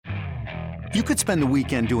You could spend the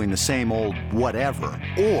weekend doing the same old whatever,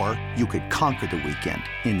 or you could conquer the weekend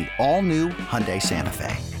in the all-new Hyundai Santa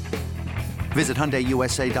Fe. Visit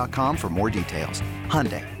HyundaiUSA.com for more details.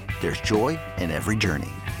 Hyundai, there's joy in every journey.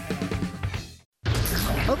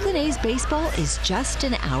 Oakland A's baseball is just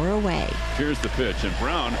an hour away. Here's the pitch, and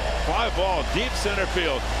Brown, fly ball, deep center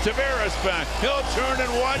field. Tavares back, he'll turn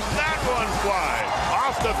and watch that one fly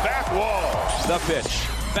off the back wall. The pitch.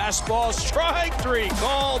 Fastball, strike three,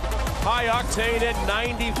 called high octane at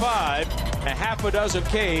 95. A half a dozen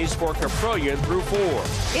Ks for Caprillion through 4.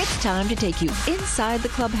 It's time to take you inside the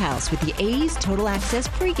clubhouse with the A's Total Access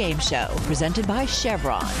pregame show, presented by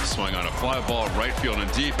Chevron. Swung on a fly ball right field and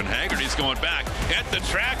deep, and Haggerty's going back at the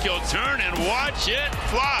track. He'll turn and watch it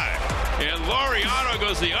fly. And Laureano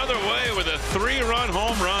goes the other way with a 3-run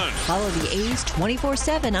home run. Follow the A's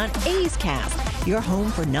 24/7 on A's Cast, your home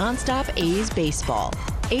for nonstop A's baseball.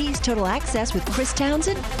 A's Total Access with Chris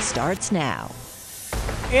Townsend starts now.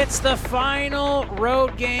 It's the final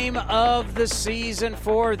road game of the season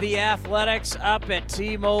for the Athletics up at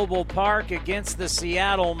T-Mobile Park against the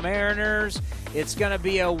Seattle Mariners. It's going to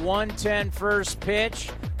be a 1:10 first pitch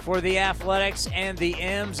for the Athletics and the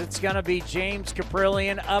M's. It's going to be James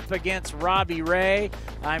Caprillion up against Robbie Ray.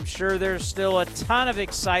 I'm sure there's still a ton of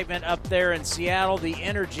excitement up there in Seattle. The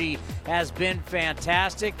energy has been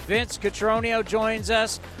fantastic. Vince Cotroneo joins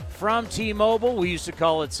us from T-Mobile. We used to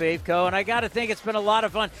call it Safeco, and I got to think it's been a lot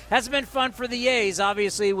of fun. Hasn't been fun for the A's,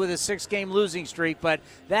 obviously, with a 6-game losing streak, but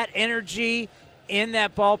that energy in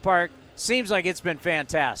that ballpark seems like it's been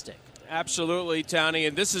fantastic. Absolutely, Townie,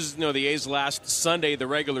 and this is the A's last Sunday, the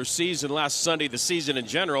regular season, last Sunday, the season in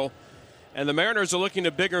general, and the Mariners are looking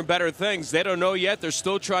to bigger and better things. They don't know yet. They're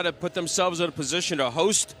still trying to put themselves in a position to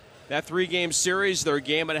host that 3-game series. They're a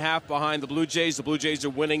game and a half behind the Blue Jays. The Blue Jays are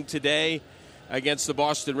winning today against the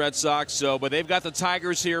Boston Red Sox. But they've got the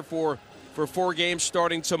Tigers here for 4 games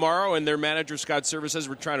starting tomorrow, and their manager, Scott Servais, says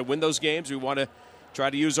we're trying to win those games. We want to try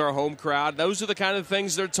to use our home crowd. Those are the kind of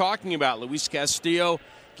things they're talking about. Luis Castillo,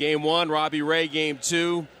 Game 1, Robbie Ray, Game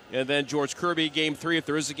 2, and then George Kirby, Game 3, if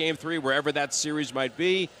there is a Game 3, wherever that series might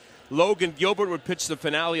be. Logan Gilbert would pitch the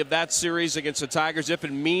finale of that series against the Tigers if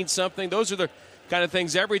it means something. Those are the kind of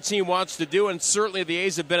things every team wants to do, and certainly the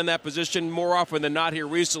A's have been in that position more often than not here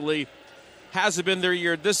recently. Hasn't been their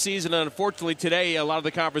year this season, and unfortunately today a lot of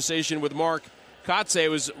the conversation with Mark Kotze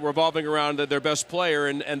was revolving around their best player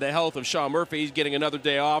and the health of Sean Murphy. He's getting another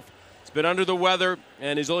day off. He's been under the weather,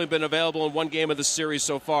 and he's only been available in 1 game of the series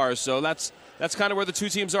so far. So that's kind of where the two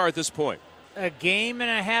teams are at this point. A game and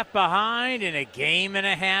a half behind and a game and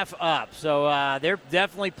a half up. So they're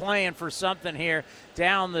definitely playing for something here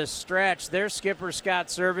down the stretch. Their skipper, Scott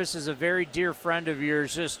Servais, is a very dear friend of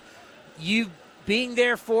yours. Just you being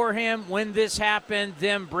there for him when this happened,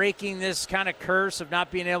 them breaking this kind of curse of not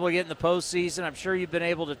being able to get in the postseason. I'm sure you've been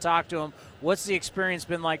able to talk to him. What's the experience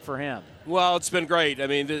been like for him? Well, it's been great. I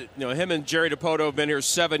mean, him and Jerry Dipoto have been here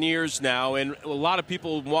 7 years now, and a lot of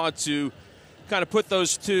people want to kind of put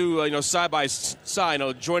those two, side by side,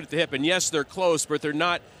 joint at the hip. And yes, they're close, but they're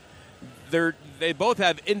not. They both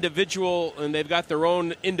have individual, and they've got their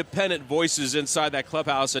own independent voices inside that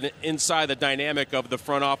clubhouse and inside the dynamic of the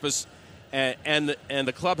front office and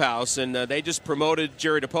the clubhouse. And they just promoted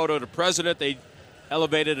Jerry Dipoto to president. They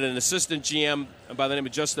elevated an assistant GM by the name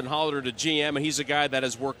of Justin Hollander to GM, and he's a guy that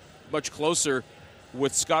has worked much closer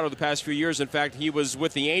with Scott over the past few years. In fact, he was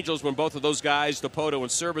with the Angels when both of those guys, Dipoto and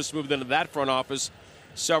Servais, moved into that front office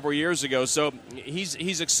several years ago. So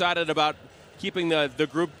he's excited about keeping the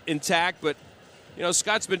group intact. But,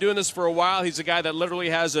 Scott's been doing this for a while. He's a guy that literally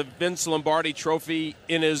has a Vince Lombardi trophy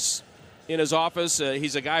in his office.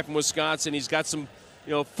 He's a guy from Wisconsin. He's got some,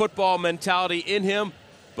 football mentality in him.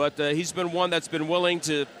 But he's been one that's been willing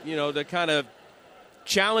to, to kind of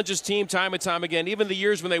challenge his team time and time again. Even the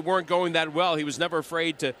years when they weren't going that well, he was never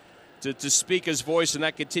afraid to speak his voice, and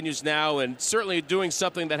that continues now. And certainly doing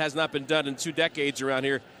something that has not been done in 2 decades around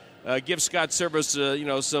here gives Scott Servais,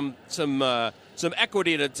 some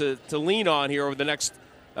equity to lean on here over the next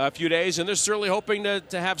few days. And they're certainly hoping to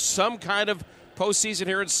have some kind of postseason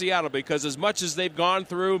here in Seattle, because as much as they've gone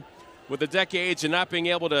through with the decades and not being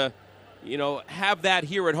able to have that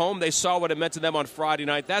here at home, they saw what it meant to them on Friday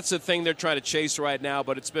night. That's the thing they're trying to chase right now.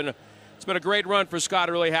 But it's been a great run for Scott.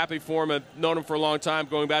 I'm really happy for him. I've known him for a long time,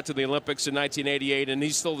 going back to the Olympics in 1988, and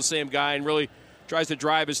he's still the same guy and really tries to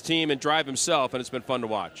drive his team and drive himself, and it's been fun to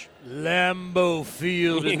watch. Lambeau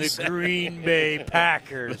Field and the Green Bay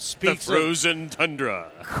Packers. Speaks the frozen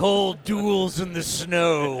tundra. Cold duels in the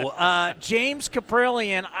snow. James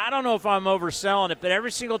Caprillion, I don't know if I'm overselling it, but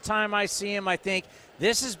every single time I see him, I think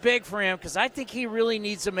This is big for him because I think he really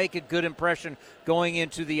needs to make a good impression going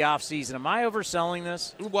into the offseason. Am I overselling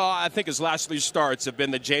this? Well, I think his last 3 starts have been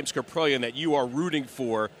the James Kaprielian that you are rooting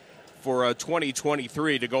for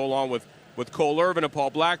 2023 to go along with Cole Irvin and Paul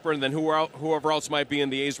Blackburn, and then whoever else might be in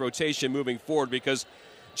the A's rotation moving forward, because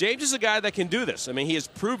James is a guy that can do this. I mean, he has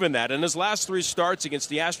proven that. In his last 3 starts against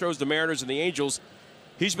the Astros, the Mariners, and the Angels,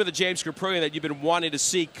 he's been the James Kaprielian that you've been wanting to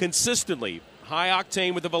see consistently. High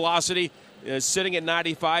octane with the velocity, sitting at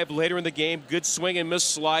 95 later in the game, good swing and miss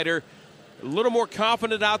slider. A little more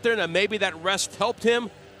confident out there, and maybe that rest helped him.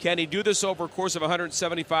 Can he do this over a course of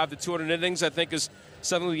 175 to 200 innings, I think is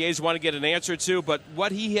something the A's want to get an answer to. But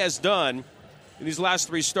what he has done in these last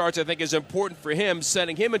 3 starts, I think, is important for him,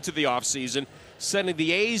 sending him into the offseason, sending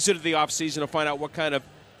the A's into the offseason to find out what kind of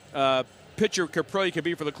pitcher Kaprielian can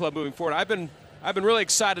be for the club moving forward. I've been really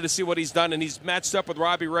excited to see what he's done, and he's matched up with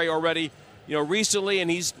Robbie Ray already, recently, and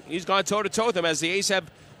he's gone toe-to-toe with him, as the A's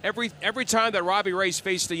have every time that Robbie Ray's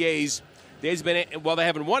faced the A's been, well, they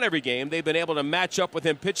haven't won every game, they've been able to match up with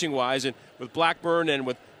him pitching-wise, and with Blackburn and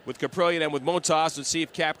with Kaprielian and with Montas, and see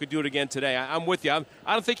if Cap could do it again today. I'm with you. I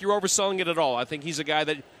don't think you're overselling it at all. I think he's a guy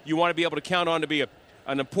that you want to be able to count on to be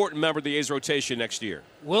an important member of the A's rotation next year.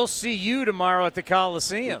 We'll see you tomorrow at the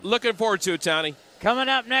Coliseum. Looking forward to it, Tony. Coming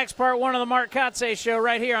up next, part 1 of the Mark Kotsay Show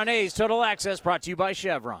right here on A's Total Access, brought to you by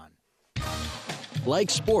Chevron.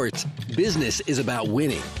 Like sports, business is about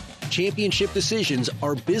winning. Championship decisions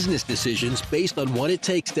are business decisions based on what it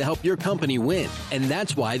takes to help your company win. And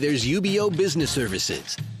that's why there's UBO Business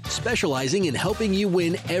Services, specializing in helping you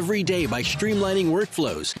win every day by streamlining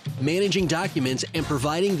workflows, managing documents, and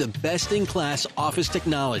providing the best-in-class office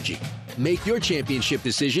technology. Make your championship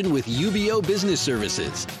decision with UBO Business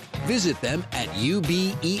Services. Visit them at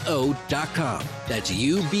ubeo.com. That's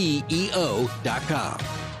ubeo.com.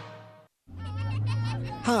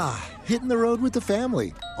 Hitting the road with the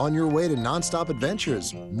family. On your way to nonstop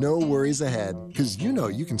adventures. No worries ahead, because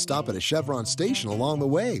you can stop at a Chevron station along the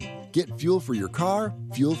way. Get fuel for your car,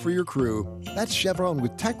 fuel for your crew. That's Chevron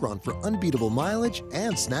with Techron for unbeatable mileage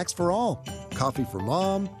and snacks for all. Coffee for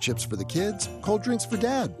mom, chips for the kids, cold drinks for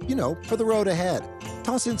dad. For the road ahead.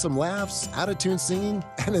 Toss in some laughs, out-of-tune singing,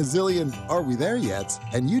 and a zillion "Are we there yet?"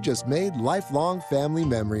 And you just made lifelong family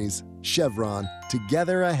memories. Chevron,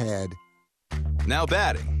 together ahead. Now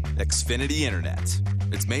batting, Xfinity Internet.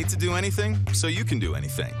 It's made to do anything, so you can do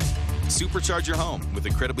anything. Supercharge your home with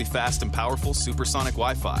incredibly fast and powerful supersonic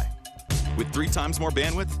Wi-Fi. With 3 times more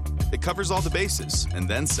bandwidth, it covers all the bases, and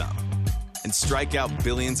then some. And strike out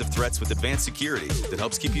billions of threats with advanced security that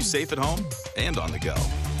helps keep you safe at home and on the go.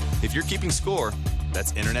 If you're keeping score,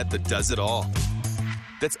 that's internet that does it all.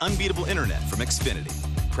 That's unbeatable internet from Xfinity,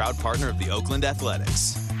 proud partner of the Oakland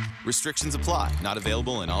Athletics. Restrictions apply, not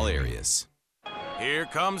available in all areas. Here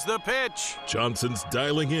comes the pitch. Johnson's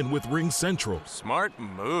dialing in with Ring Central. Smart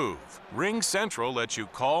move. Ring Central lets you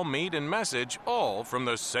call, meet, and message all from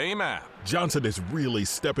the same app. Johnson is really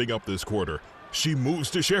stepping up this quarter. She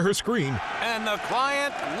moves to share her screen. And the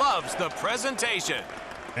client loves the presentation.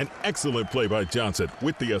 An excellent play by Johnson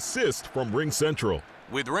with the assist from Ring Central.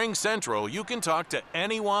 With Ring Central, you can talk to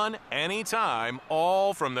anyone, anytime,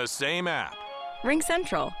 all from the same app. Ring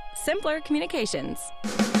Central. Simpler communications.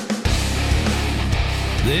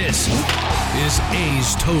 This is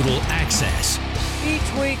A's Total Access.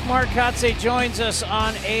 Each week, Mark Kotsay joins us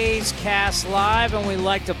on A's Cast Live, and we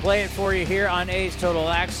like to play it for you here on A's Total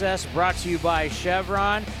Access, brought to you by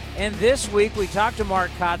Chevron. And this week, we talked to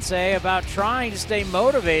Mark Kotsay about trying to stay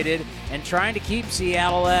motivated and trying to keep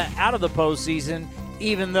Seattle out of the postseason,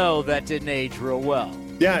 even though that didn't age real well.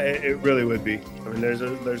 Yeah, it really would be. I mean, there's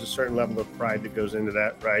a certain level of pride that goes into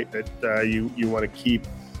that, right? That you want to keep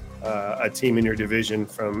a team in your division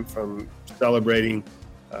from celebrating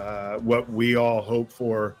what we all hope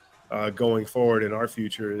for going forward in our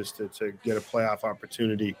future is to get a playoff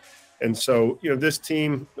opportunity. And so, this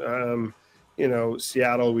team,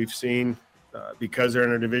 Seattle, we've seen because they're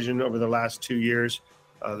in our division over the last 2 years,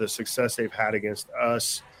 the success they've had against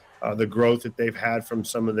us, the growth that they've had from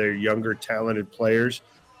some of their younger talented players.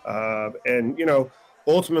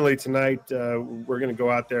 Ultimately tonight, we're going to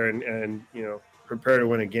go out there and prepare to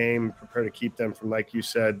win a game, prepare to keep them from, like you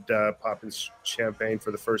said, popping champagne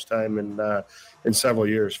for the first time in several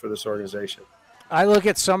years for this organization. I look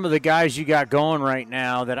at some of the guys you got going right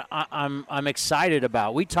now that I'm excited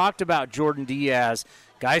about. We talked about Jordan Diaz,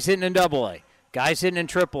 guys hitting in AA, guys hitting in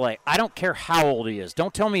AAA. I don't care how old he is.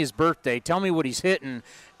 Don't tell me his birthday. Tell me what he's hitting.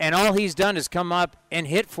 And all he's done is come up and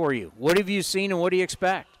hit for you. What have you seen and what do you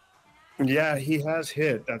expect? Yeah, he has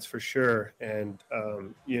hit, that's for sure. And,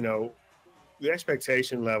 the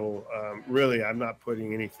expectation level, really, I'm not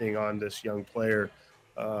putting anything on this young player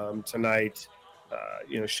tonight.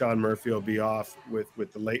 Sean Murphy will be off with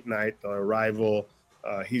the late night, the arrival.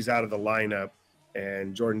 He's out of the lineup,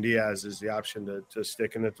 and Jordan Diaz is the option to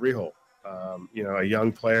stick in the 3-hole. A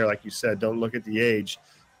young player, like you said, don't look at the age,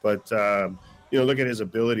 but look at his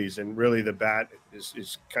abilities, and really the bat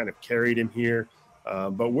is kind of carried him here.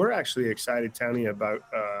 But we're actually excited, Tony, about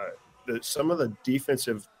some of the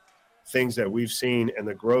defensive things that we've seen and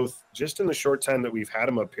the growth just in the short time that we've had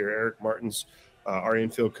him up here. Eric Martins, our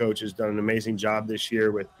infield coach, has done an amazing job this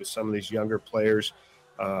year with some of these younger players.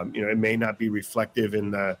 It may not be reflective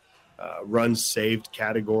in the runs saved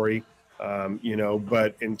category,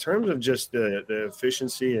 but in terms of just the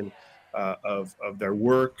efficiency and of their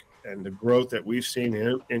work and the growth that we've seen,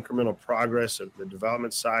 incremental progress of the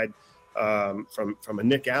development side, from a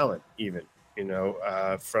Nick Allen, even,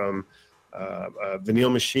 from Vanille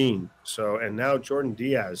Machine. And now Jordan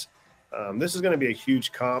Diaz. This is going to be a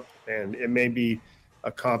huge comp, and it may be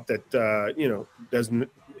a comp that doesn't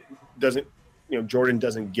Jordan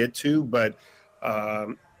doesn't get to, but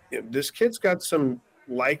this kid's got some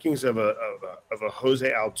likings of a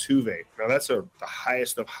Jose Altuve. Now that's the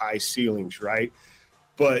highest of high ceilings, right?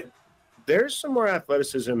 But there's some more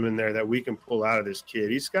athleticism in there that we can pull out of this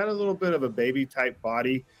kid. He's got a little bit of a baby type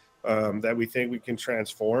body that we think we can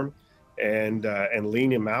transform and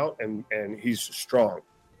lean him out, and he's strong.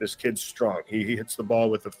 This kid's strong. He hits the ball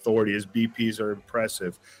with authority. His BPs are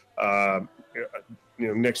impressive.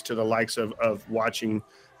 Next to the likes of watching,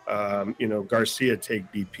 Garcia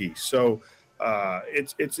take BP. So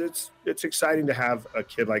it's exciting to have a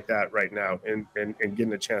kid like that right now and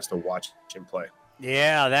getting a chance to watch him play.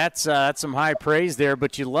 Yeah, that's some high praise there,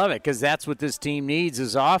 but you love it because that's what this team needs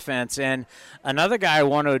is offense. And another guy I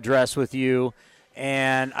want to address with you,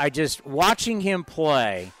 and watching him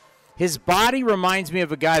play, his body reminds me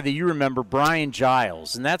of a guy that you remember, Brian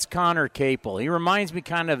Giles, and that's Connor Capel. He reminds me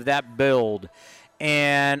kind of that build.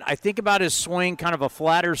 And I think about his swing, kind of a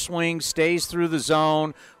flatter swing, stays through the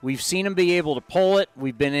zone. We've seen him be able to pull it.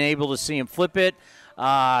 We've been able to see him flip it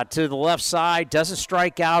to the left side, doesn't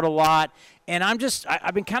strike out a lot. And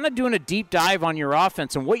I've been kind of doing a deep dive on your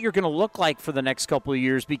offense and what you're going to look like for the next couple of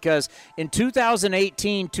years, because in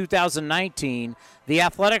 2018, 2019, the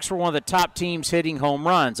Athletics were one of the top teams hitting home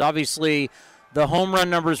runs. Obviously, the home run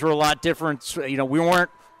numbers were a lot different. We weren't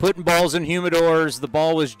putting balls in humidors. The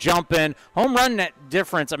ball was jumping. Home run net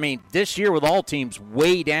difference, this year with all teams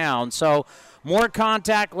way down. So more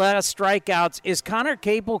contact, less strikeouts. Is Connor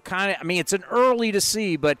Capel it's an early to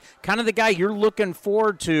see, but kind of the guy you're looking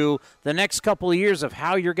forward to the next couple of years of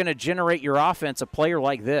how you're going to generate your offense, a player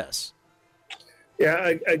like this?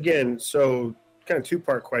 Yeah, again, so kind of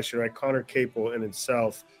two-part question, right? Connor Capel in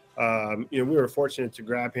itself, we were fortunate to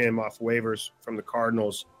grab him off waivers from the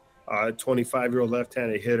Cardinals, a 25-year-old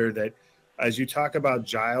left-handed hitter that, as you talk about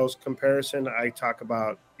Giles comparison, I talk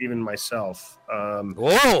about even myself.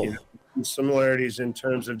 Similarities in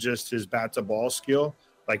terms of just his bat-to-ball skill,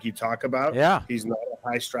 like you talk about. Yeah. He's not a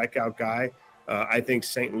high strikeout guy. I think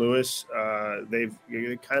St. Louis, they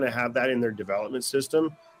kind of have that in their development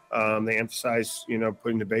system. They emphasize,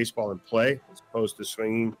 putting the baseball in play as opposed to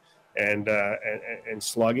swinging and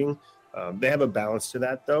slugging. They have a balance to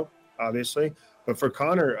that, though, obviously. But for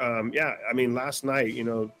Connor, last night,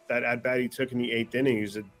 that at-bat he took in the 8th inning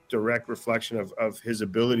is a direct reflection of his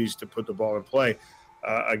abilities to put the ball in play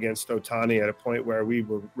against Ohtani at a point where we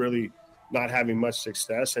were really not having much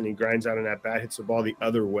success, and he grinds out an at-bat, hits the ball the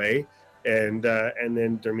other way, and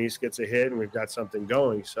then Dermis gets a hit, and we've got something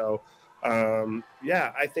going. So,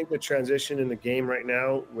 I think the transition in the game right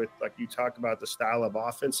now with, like you talk about, the style of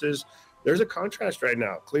offenses, there's a contrast right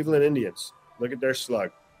now. Cleveland Indians, look at their slug.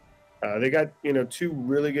 They got, two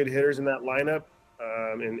really good hitters in that lineup,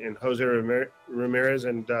 in Jose Ramirez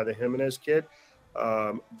and the Jimenez kid.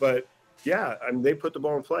 They put the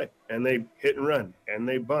ball in play, and they hit and run, and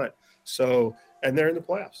they bunt. So, and they're in the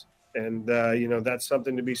playoffs. And, that's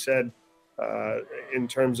something to be said in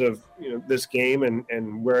terms of, this game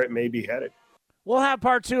and where it may be headed. We'll have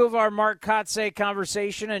part 2 of our Mark Kotsay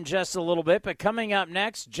conversation in just a little bit, but coming up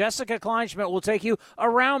next, Jessica Kleinschmidt will take you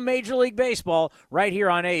around Major League Baseball right here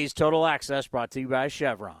on A's Total Access, brought to you by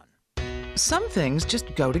Chevron. Some things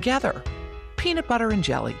just go together. Peanut butter and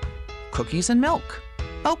jelly, cookies and milk,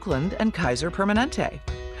 Oakland and Kaiser Permanente.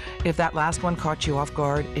 If that last one caught you off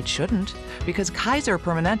guard, it shouldn't, because Kaiser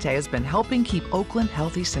Permanente has been helping keep Oakland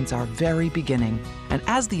healthy since our very beginning. And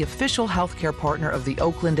as the official healthcare partner of the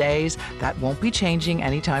Oakland A's, that won't be changing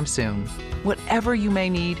anytime soon. Whatever you may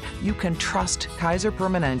need, you can trust Kaiser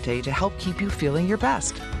Permanente to help keep you feeling your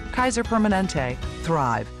best. Kaiser Permanente.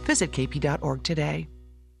 Thrive. Visit kp.org today.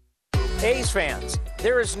 A's fans,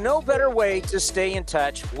 there is no better way to stay in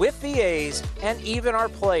touch with the A's and even our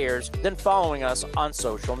players than following us on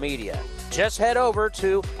social media. Just head over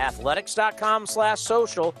to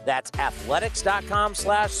athletics.com/social. That's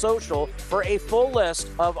athletics.com/social for a full list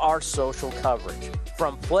of our social coverage,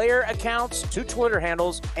 from player accounts to Twitter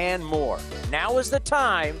handles and more. Now is the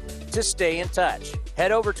time to stay in touch.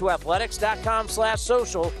 Head over to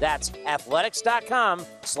athletics.com/social. That's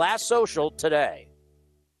athletics.com/social today.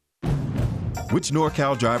 Which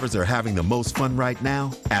NorCal drivers are having the most fun right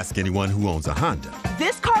now? Ask anyone who owns a Honda.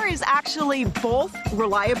 This car is actually both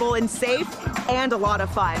reliable and safe and a lot of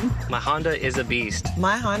fun. My Honda is a beast.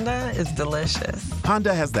 My Honda is delicious.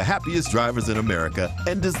 Honda has the happiest drivers in America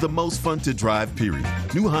and is the most fun to drive, period.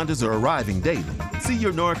 New Hondas are arriving daily. See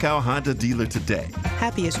your NorCal Honda dealer today.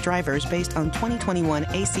 Happiest drivers based on 2021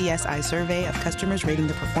 ACSI survey of customers rating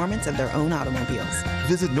the performance of their own automobiles.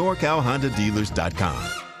 Visit NorCalHondaDealers.com.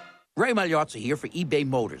 Ray Magliozzi here for eBay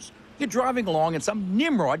Motors. You're driving along and some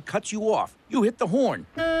nimrod cuts you off. You hit the horn.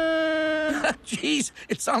 Jeez,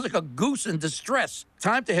 it sounds like a goose in distress.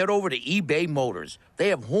 Time to head over to eBay Motors. They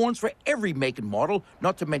have horns for every make and model,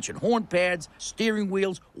 not to mention horn pads, steering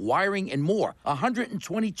wheels, wiring, and more.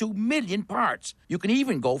 122 million parts. You can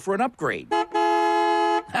even go for an upgrade.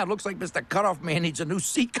 Now, it looks like Mr. Cutoff Man needs a new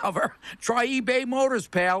seat cover. Try eBay Motors,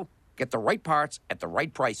 pal. Get the right parts at the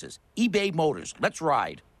right prices. eBay Motors. Let's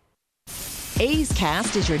ride. A's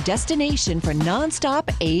Cast is your destination for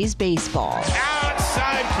nonstop A's baseball.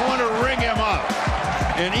 Outside corner, ring him up.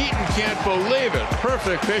 And Eaton can't believe it.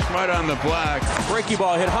 Perfect pitch right on the black. Breaking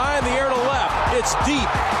ball hit high in the air to left. It's deep.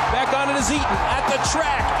 Back on it is Eaton. At the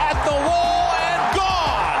track, at the wall, and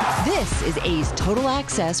gone! This is A's Total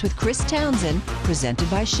Access with Chris Townsend, presented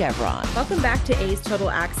by Chevron. Welcome back to A's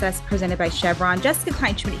Total Access, presented by Chevron. Jessica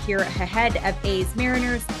Kleinschmidt here ahead of A's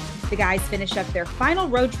Mariners. The guys finish up their final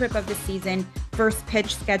road trip of the season. First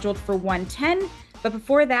pitch scheduled for 1:10. But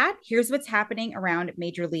before that, here's what's happening around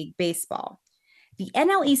Major League Baseball. The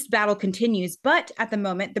NL East battle continues, but at the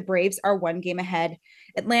moment, the Braves are one game ahead.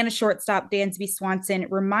 Atlanta shortstop Dansby Swanson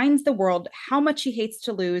reminds the world how much he hates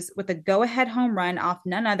to lose with a go-ahead home run off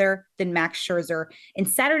none other than Max Scherzer in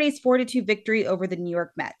Saturday's 4-2 victory over the New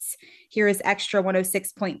York Mets. Here is Extra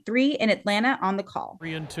 106.3 in Atlanta on the call.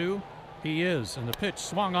 3-2. He is, and the pitch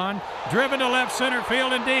swung on, driven to left center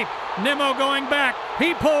field and deep. Nimmo going back.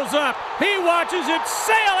 He pulls up. He watches it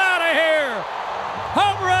sail out of here.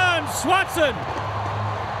 Home run, Swanson.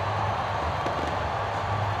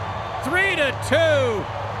 3-2,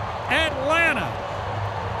 Atlanta.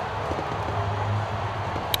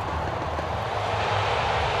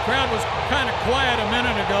 Crowd was kind of quiet a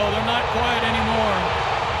minute ago. They're not quiet anymore.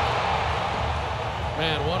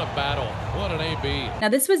 Man, what a battle. What an AB. Now,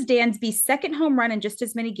 this was Dansby's second home run in just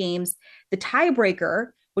as many games. The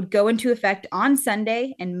tiebreaker would go into effect on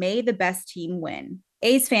Sunday, and may the best team win.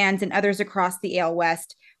 A's fans and others across the AL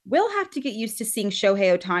West will have to get used to seeing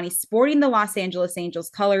Shohei Ohtani sporting the Los Angeles Angels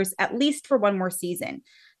colors at least for one more season.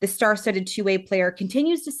 The star-studded two-way player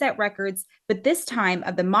continues to set records, but this time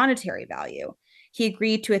of the monetary value. He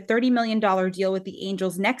agreed to a $30 million deal with the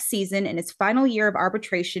Angels next season in his final year of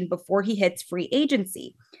arbitration before he hits free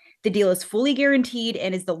agency. The deal is fully guaranteed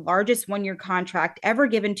and is the largest one-year contract ever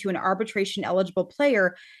given to an arbitration-eligible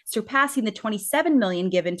player, surpassing the $27 million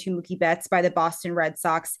given to Mookie Betts by the Boston Red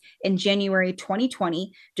Sox in January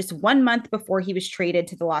 2020, just 1 month before he was traded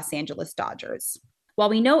to the Los Angeles Dodgers. While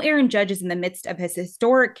we know Aaron Judge is in the midst of his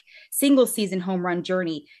historic single-season home run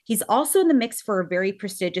journey, he's also in the mix for a very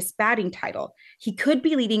prestigious batting title. He could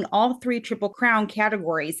be leading all three Triple Crown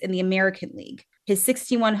categories in the American League. His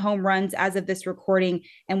 61 home runs as of this recording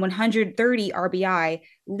and 130 RBI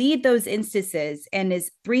lead those instances, and his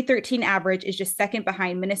 .313 average is just second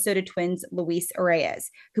behind Minnesota Twins' Luis Arraez,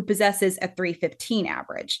 who possesses a .315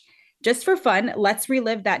 average. Just for fun, let's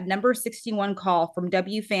relive that number 61 call from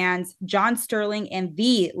W fans John Sterling and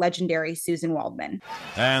the legendary Susan Waldman.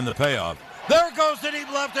 And the payoff. There goes the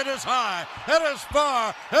deep left. It is high. It is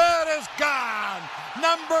far. It is gone.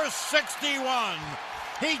 Number 61.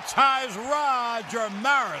 He ties Roger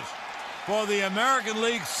Maris for the American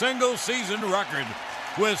League single-season record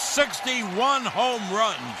with 61 home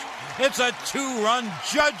runs. It's a two-run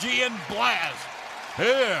Judgian blast.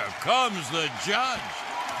 Here comes the Judge.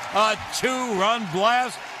 A two-run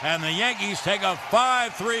blast, and the Yankees take a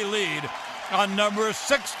 5-3 lead on number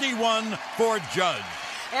 61 for Judge.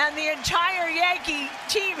 And the entire Yankee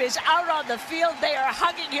team is out on the field. They are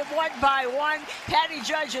hugging him one by one. Patty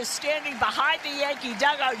Judge is standing behind the Yankee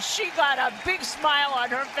dugout. She got a big smile on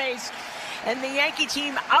her face. And the Yankee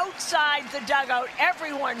team outside the dugout,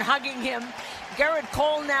 everyone hugging him. Garrett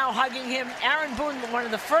Cole now hugging him. Aaron Boone, one of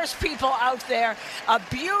the first people out there. A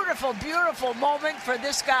beautiful, beautiful moment for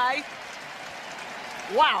this guy.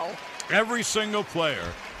 Wow. Every single player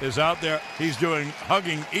is out there. He's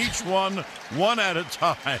hugging each one at a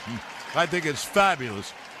time. I think it's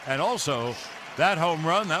fabulous. And also, that home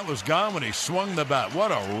run, that was gone when he swung the bat. What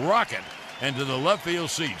a rocket into the left field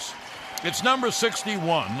seats. It's number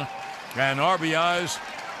 61, and RBIs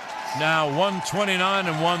now 129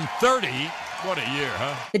 and 130. What a year,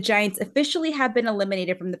 huh? The Giants officially have been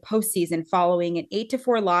eliminated from the postseason following an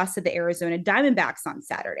 8-4 loss to the Arizona Diamondbacks on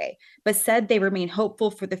Saturday, but said they remain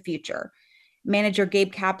hopeful for the future. Manager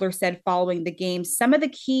Gabe Kapler said following the game, some of the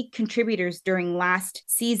key contributors during last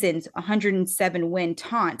season's 107-win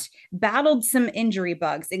taunt battled some injury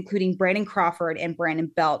bugs, including Brandon Crawford and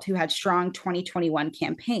Brandon Belt, who had strong 2021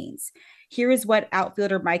 campaigns. Here is what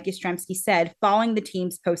outfielder Mike Yastrzemski said following the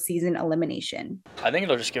team's postseason elimination. I think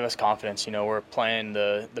it'll just give us confidence. You know, we're playing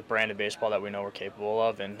the brand of baseball that we know we're capable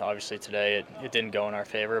of, and obviously today it didn't go in our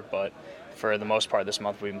favor, but for the most part this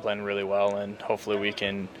month we've been playing really well, and hopefully we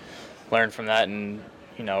can learn from that and,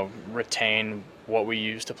 you know, retain what we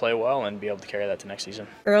used to play well and be able to carry that to next season.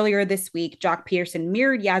 Earlier this week, Jock Peterson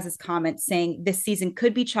mirrored Yaz's comments, saying this season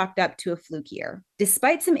could be chalked up to a fluke year.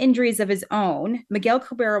 Despite some injuries of his own, Miguel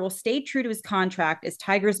Cabrera will stay true to his contract as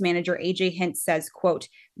Tigers manager AJ Hinch says, quote,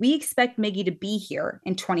 "We expect Miggy to be here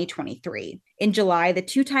in 2023. In July, the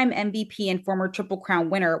two-time MVP and former Triple Crown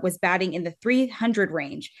winner was batting in the 300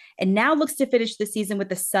 range and now looks to finish the season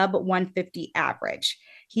with a sub-150 average.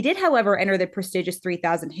 He did, however, enter the prestigious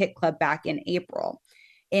 3,000 hit club back in April.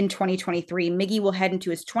 In 2023, Miggy will head into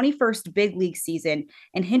his 21st big league season,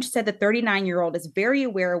 and Hinch said the 39-year-old is very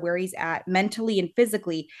aware of where he's at mentally and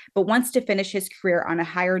physically, but wants to finish his career on a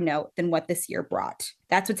higher note than what this year brought.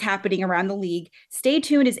 That's what's happening around the league. Stay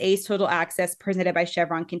tuned as A's Total Access, presented by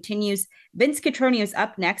Chevron, continues. Vince Cotroneo is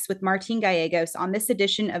up next with Martin Gallegos on this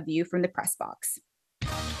edition of View from the Press Box.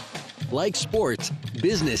 Like sports,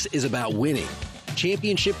 business is about winning.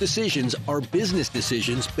 Championship decisions are business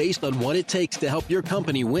decisions based on what it takes to help your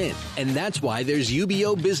company win. And that's why there's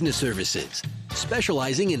UBO Business Services,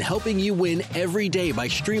 specializing in helping you win every day by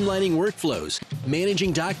streamlining workflows,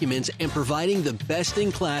 managing documents, and providing the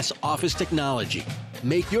best-in-class office technology.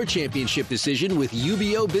 Make your championship decision with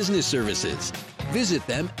UBO Business Services. Visit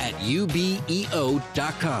them at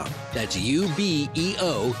ubeo.com. That's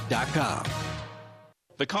ubeo.com.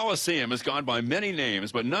 The Coliseum has gone by many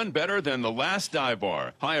names, but none better than the Last Dive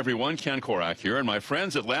Bar. Hi, everyone. Ken Korak here, and my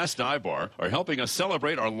friends at Last Dive Bar are helping us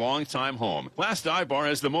celebrate our longtime home. Last Dive Bar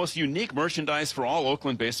has the most unique merchandise for all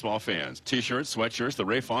Oakland baseball fans. T-shirts, sweatshirts, the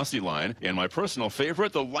Ray Fosse line, and my personal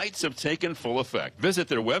favorite, the lights have taken full effect. Visit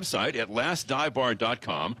their website at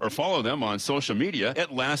lastdivebar.com or follow them on social media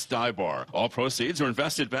at Last Dive Bar. All proceeds are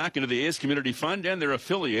invested back into the A's Community Fund and their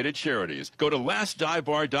affiliated charities. Go to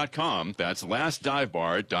lastdivebar.com. That's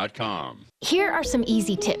lastdivebar.com. Here are some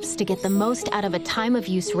easy tips to get the most out of a time of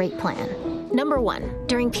use rate plan. Number 1,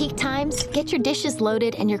 during peak times, get your dishes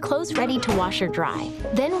loaded and your clothes ready to wash or dry.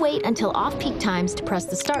 Then wait until off-peak times to press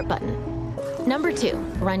the start button. Number 2,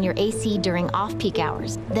 run your AC during off-peak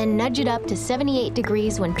hours, then nudge it up to 78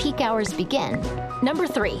 degrees when peak hours begin. Number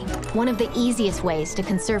 3, one of the easiest ways to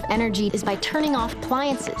conserve energy is by turning off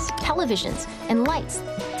appliances, televisions, and lights.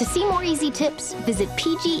 To see more easy tips, visit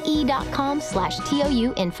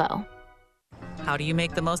pge.com/TOU-info. How do you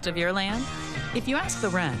make the most of your land? If you ask the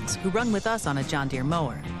Wrens, who run with us on a John Deere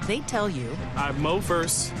mower, they tell you, I mow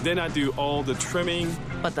first, then I do all the trimming.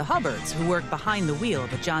 But the Hubbards, who work behind the wheel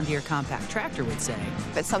of a John Deere compact tractor, would say,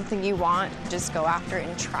 if it's something you want, just go after it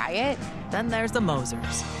and try it. Then there's the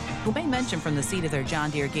Mosers, who may mention from the seat of their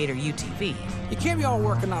John Deere Gator UTV, you can't be all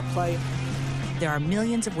work and not play. There are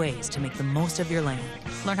millions of ways to make the most of your land.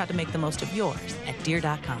 Learn how to make the most of yours at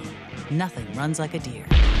Deere.com. Nothing runs like a Deere.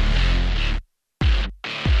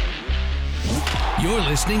 You're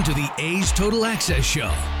listening to the A's Total Access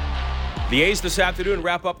Show. The A's this afternoon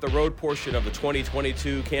wrap up the road portion of the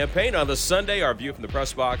 2022 campaign. On the Sunday, our View from the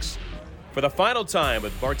Press Box for the final time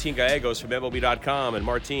with Martin Gallegos from MLB.com. And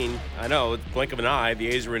Martin, I know, blink of an eye, the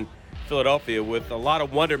A's are in Philadelphia with a lot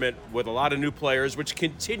of wonderment, with a lot of new players, which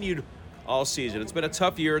continued all season. It's been a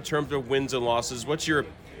tough year in terms of wins and losses. What's your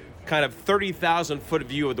kind of 30,000-foot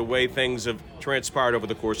view of the way things have transpired over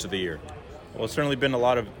the course of the year? Well, it's certainly been a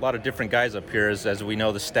lot of different guys up here, as we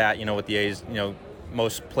know the stat, with the A's,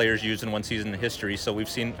 most players used in one season in history. So we've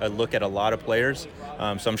seen a look at a lot of players,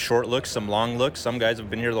 some short looks, some long looks. Some guys have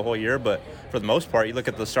been here the whole year, but for the most part, you look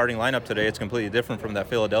at the starting lineup today, it's completely different from that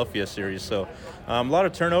Philadelphia series. So a lot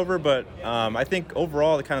of turnover, but I think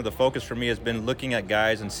overall, the focus for me has been looking at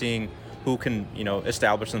guys and seeing who can,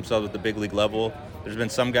 establish themselves at the big league level. There's been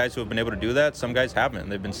some guys who have been able to do that. Some guys haven't.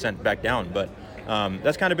 They've been sent back down. But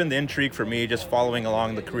that's kind of been the intrigue for me, just following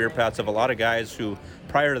along the career paths of a lot of guys who,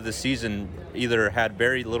 prior to the season, either had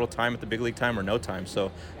very little time at the big league time or no time.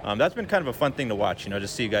 So that's been kind of a fun thing to watch,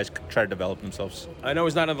 just see guys try to develop themselves. I know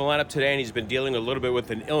he's not in the lineup today, and he's been dealing a little bit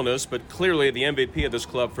with an illness, but clearly the MVP of this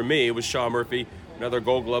club for me was Sean Murphy, another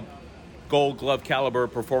Gold Glove caliber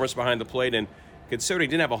performance behind the plate. And considering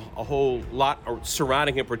he didn't have a whole lot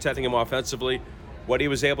surrounding him, protecting him offensively, what he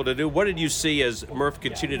was able to do, what did you see as Murph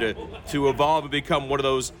continued to evolve and become one of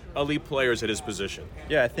those elite players at his position?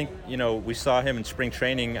 Yeah, I think, we saw him in spring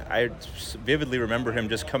training. I vividly remember him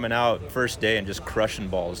just coming out first day and just crushing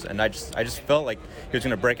balls. And I just felt like he was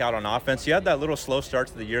going to break out on offense. He had that little slow start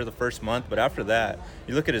to the year the first month, but after that,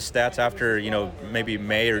 you look at his stats after, maybe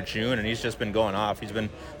May or June, and he's just been going off. He's been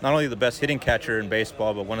not only the best hitting catcher in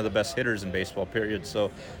baseball, but one of the best hitters in baseball, period.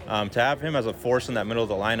 So to have him as a force in that middle of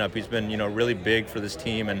the lineup, he's been, really big for this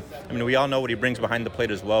team. And we all know what he brings behind the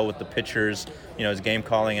plate as well with the pitchers, his game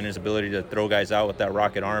calling and his ability to throw guys out with that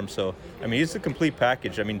rocket arm. So he's a complete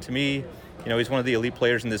package. To me, he's one of the elite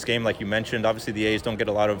players in this game, like you mentioned. Obviously the A's don't get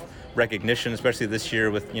a lot of recognition, especially this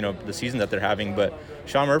year with the season that they're having, but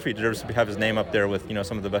Sean Murphy deserves to have his name up there with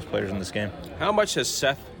some of the best players in this game. How much has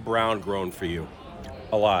Seth Brown grown for you?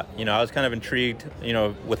 A lot. I was kind of intrigued,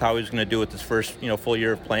 with how he was going to do with his first, full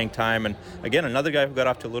year of playing time. And again, another guy who got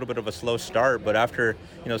off to a little bit of a slow start, but after,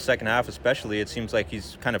 second half especially, it seems like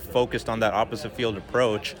he's kind of focused on that opposite field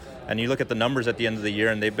approach. And you look at the numbers at the end of the year,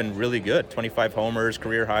 and they've been really good. 25 homers,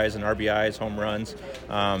 career highs in RBIs, home runs.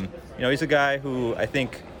 He's a guy who I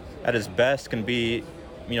think at his best can be,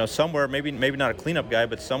 somewhere, maybe not a cleanup guy,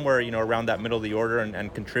 but somewhere, around that middle of the order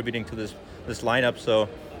and contributing to this lineup. So,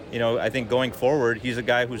 I think going forward, he's a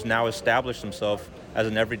guy who's now established himself as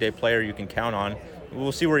an everyday player you can count on.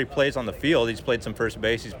 We'll see where he plays on the field. He's played some first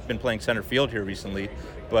base. He's been playing center field here recently.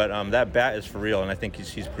 But that bat is for real, and I think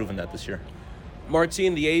he's proven that this year.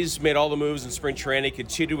 Martin, the A's made all the moves in spring training,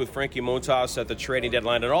 continued with Frankie Montas at the trading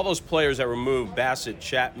deadline, and all those players that were moved, Bassett,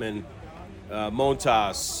 Chapman,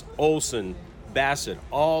 Montas, Olsen, Bassett,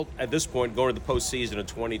 all at this point going to the postseason in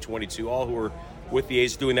 2022, all who were with the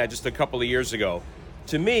A's doing that just a couple of years ago.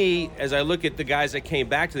 To me, as I look at the guys that came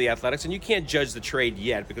back to the Athletics, and you can't judge the trade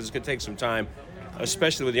yet because it's going to take some time,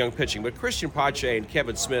 especially with young pitching, but Christian Pache and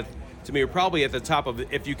Kevin Smith, to me, are probably at the top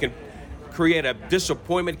of, if you can create a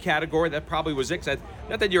disappointment category, that probably was it.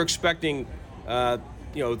 Not that you're expecting,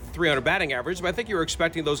 300 batting average, but I think you're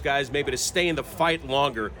expecting those guys maybe to stay in the fight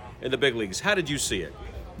longer in the big leagues. How did you see it?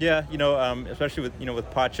 Yeah, especially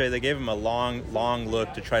with Pache, they gave him a long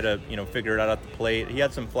look to try to, figure it out at the plate. He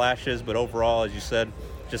had some flashes, but overall, as you said,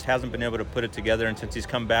 just hasn't been able to put it together. And since he's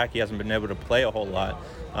come back, he hasn't been able to play a whole lot.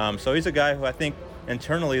 So he's a guy who I think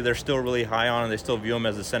internally they're still really high on, and they still view him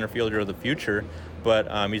as the center fielder of the future.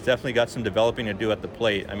 But he's definitely got some developing to do at the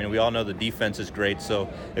plate. We all know the defense is great, so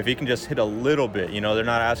if he can just hit a little bit, they're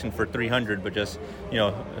not asking for 300, but just,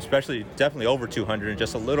 especially definitely over 200, and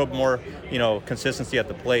just a little more, consistency at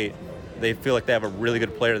the plate. They feel like they have a really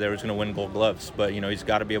good player there who's going to win Gold Gloves, but, he's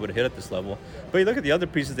got to be able to hit at this level. But you look at the other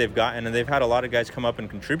pieces they've gotten, and they've had a lot of guys come up and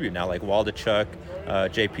contribute now, like Waldichuk,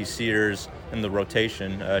 J.P. Sears in the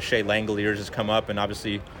rotation. Shea Langoliers has come up and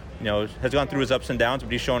obviously, has gone through his ups and downs,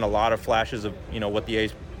 but he's shown a lot of flashes of, what the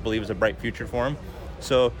A's believe is a bright future for him.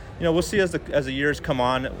 So, we'll see as the years come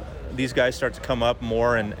on, these guys start to come up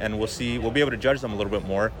more, and we'll be able to judge them a little bit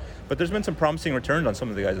more. But there's been some promising returns on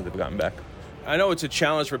some of the guys that they've gotten back. I know it's a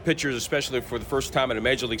challenge for pitchers, especially for the first time in a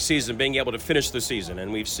major league season, being able to finish the season.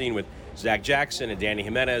 And we've seen with Zach Jackson and Danny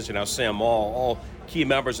Jimenez and now Sam Moll, all key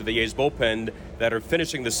members of the A's bullpen that are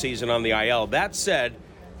finishing the season on the IL. That said,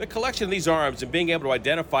 the collection of these arms and being able to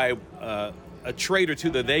identify a trade or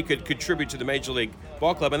two that they could contribute to the Major League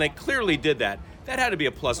Ball Club, and they clearly did that. That had to be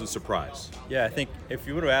a pleasant surprise. Yeah, I think if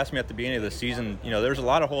you would have asked me at the beginning of the season, there's a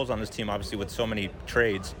lot of holes on this team, obviously, with so many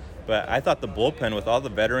trades. But I thought the bullpen, with all the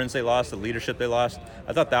veterans they lost, the leadership they lost,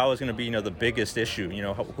 I thought that was going to be, the biggest issue.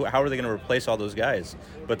 How are they going to replace all those guys?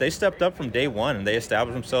 But they stepped up from day one, and they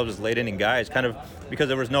established themselves as late-inning guys, kind of because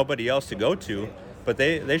there was nobody else to go to. But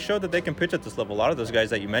they showed that they can pitch at this level. A lot of those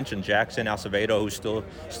guys that you mentioned, Jackson, Acevedo, who's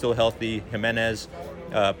still healthy, Jimenez,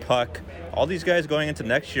 Puck, all these guys going into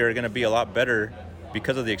next year are going to be a lot better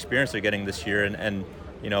because of the experience they're getting this year. And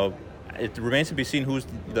it remains to be seen who's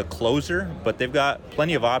the closer, but they've got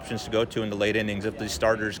plenty of options to go to in the late innings. If the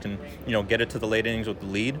starters can, get it to the late innings with the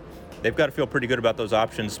lead, they've got to feel pretty good about those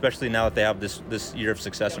options, especially now that they have this year of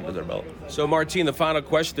success under their belt. So, Martin, the final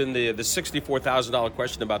question, the $64,000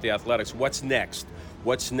 question about the Athletics. What's next?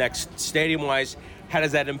 What's next stadium-wise? How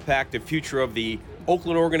does that impact the future of the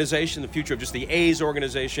Oakland organization, the future of just the A's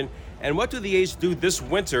organization? And what do the A's do this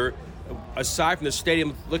winter, aside from the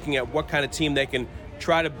stadium, looking at what kind of team they can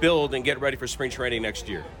try to build and get ready for spring training next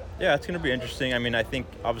year? Yeah, it's going to be interesting. I mean, I think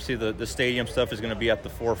obviously the stadium stuff is going to be at the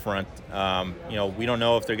forefront. We don't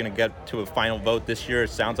know if they're going to get to a final vote this year. It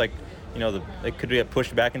sounds like, it could get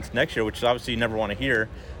pushed back into next year, which obviously you never want to hear.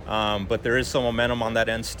 But there is some momentum on that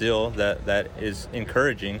end still that is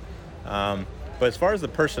encouraging. But as far as the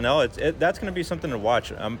personnel, that's going to be something to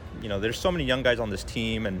watch. There's so many young guys on this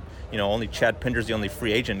team, and only Chad Pinder's the only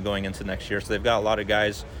free agent going into next year, so they've got a lot of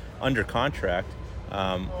guys under contract.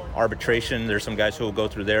 Arbitration, there's some guys who will go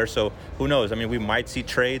through there, so who knows? I mean, we might see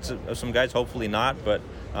trades of some guys, hopefully not, but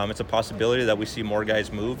it's a possibility that we see more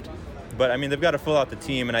guys moved. But I mean, they've got to fill out the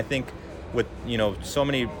team, and I think with so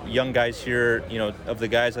many young guys here, of the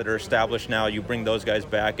guys that are established now, you bring those guys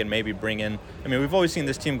back and maybe bring in. I mean, we've always seen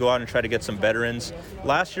this team go out and try to get some veterans.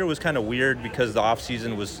 Last year was kind of weird because the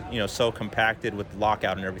offseason was so compacted with the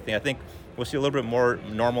lockout and everything. I think we'll see a little bit more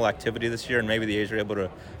normal activity this year, and maybe the A's are able to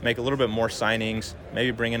make a little bit more signings,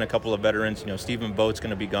 maybe bring in a couple of veterans. Stephen Boat's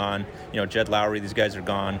going to be gone. Jed Lowry, these guys are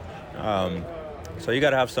gone. So you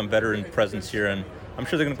got to have some veteran presence here, and I'm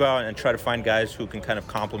sure they're going to go out and try to find guys who can kind of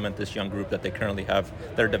complement this young group that they currently have.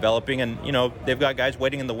 They're developing, and they've got guys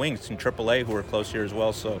waiting in the wings in AAA who are close here as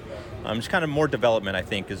well. So just kind of more development, I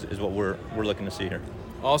think, is what we're looking to see here.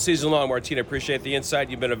 All season long, Martin, I appreciate the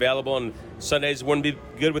insight. You've been available on Sundays. Wouldn't be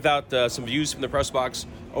good without some views from the press box.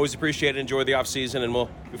 Always appreciate it. Enjoy the offseason, and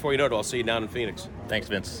before you know it, I'll see you down in Phoenix. Thanks,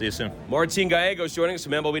 Vince. See you soon. Martin Gallegos joining us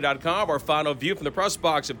from MLB.com. Our final view from the press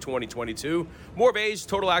box of 2022. More of A's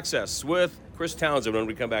Total Access with Chris Townsend when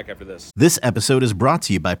we come back after this. This episode is brought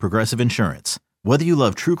to you by Progressive Insurance. Whether you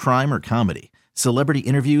love true crime or comedy, celebrity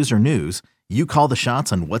interviews or news, you call the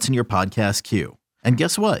shots on what's in your podcast queue. And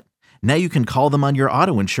guess what? Now you can call them on your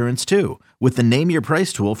auto insurance too with the Name Your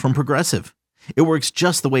Price tool from Progressive. It works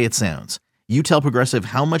just the way it sounds. You tell Progressive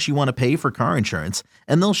how much you want to pay for car insurance,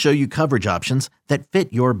 and they'll show you coverage options that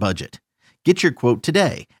fit your budget. Get your quote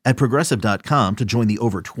today at Progressive.com to join the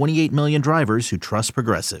over 28 million drivers who trust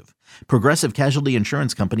Progressive. Progressive Casualty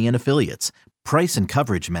Insurance Company and Affiliates. Price and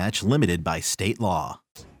coverage match limited by state law.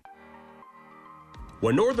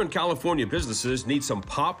 When Northern California businesses need some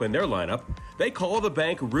pop in their lineup, they call the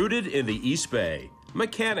bank rooted in the East Bay,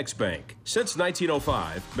 Mechanics Bank. Since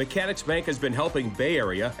 1905, Mechanics Bank has been helping Bay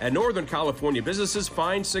Area and Northern California businesses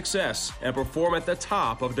find success and perform at the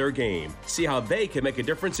top of their game. See how they can make a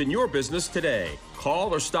difference in your business today.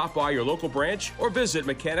 Call or stop by your local branch or visit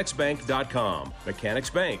mechanicsbank.com. Mechanics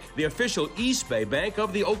Bank, the official East Bay bank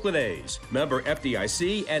of the Oakland A's. Member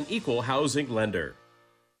FDIC and equal housing lender.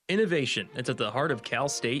 Innovation is at the heart of Cal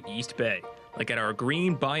State East Bay, like at our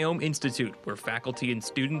Green Biome Institute, where faculty and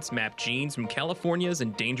students map genes from California's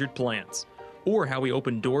endangered plants, or how we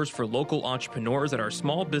open doors for local entrepreneurs at our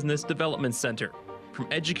Small Business Development Center. From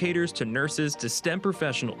educators to nurses to STEM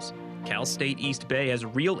professionals, Cal State East Bay has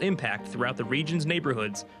real impact throughout the region's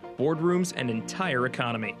neighborhoods, boardrooms, and entire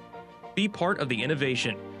economy. Be part of the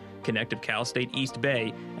innovation. Connect with Cal State East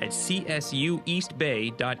Bay at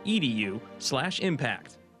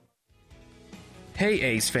csueastbay.edu/impact. Hey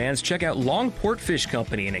A's fans, check out Longport Fish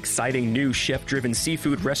Company, an exciting new chef-driven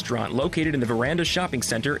seafood restaurant located in the Veranda Shopping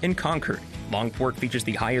Center in Concord. Longport features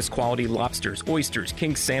the highest quality lobsters, oysters,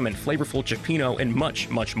 king salmon, flavorful cioppino, and much,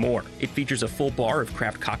 much more. It features a full bar of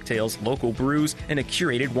craft cocktails, local brews, and a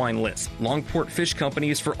curated wine list. Longport Fish Company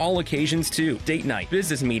is for all occasions too. Date night,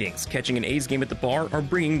 business meetings, catching an A's game at the bar, or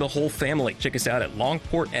bringing the whole family. Check us out at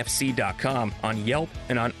longportfc.com, on Yelp,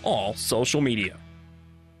 and on all social media.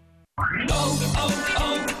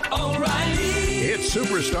 It's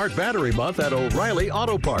Superstart Battery Month at O'Reilly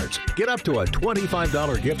Auto Parts. Get up to a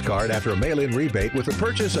 $25 gift card after a mail-in rebate with the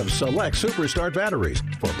purchase of select Superstart batteries.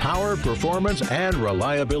 For power, performance, and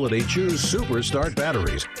reliability, choose Superstart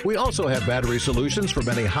batteries. We also have battery solutions for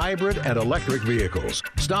many hybrid and electric vehicles.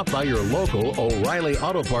 Stop by your local O'Reilly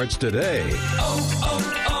Auto Parts today.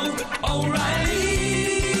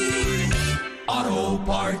 O'Reilly Auto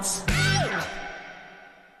Parts.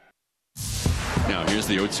 Now here's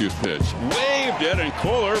the 0-2 pitch. Waved it, and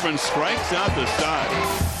Cole Irvin strikes out the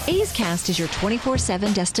side. A's Cast is your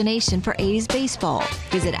 24/7 destination for A's baseball.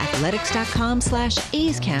 Visit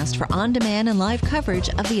athletics.com/A's Cast for on-demand and live coverage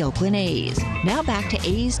of the Oakland A's. Now back to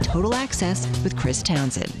A's Total Access with Chris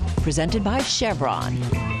Townsend. Presented by Chevron.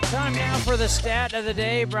 Time now for the stat of the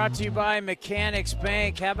day, brought to you by Mechanics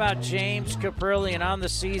Bank. How about James Caprillion on the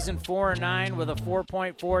season, 4-9 with a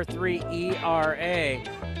 4.43 ERA.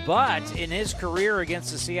 But in his career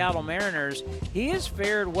against the Seattle Mariners, he has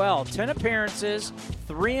fared well. 10 appearances,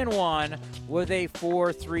 3-1 with a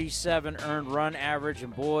 4.37 earned run average.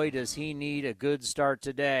 And boy, does he need a good start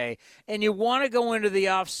today. And you want to go into the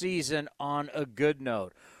offseason on a good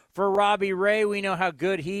note. For Robbie Ray, we know how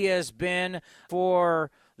good he has been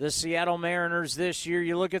for the Seattle Mariners this year.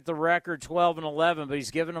 You look at the record, 12-11, but he's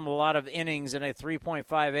given them a lot of innings and a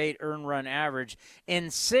 3.58 earned run average. In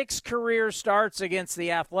 6 career starts against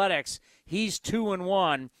the Athletics, he's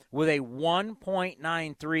 2-1 with a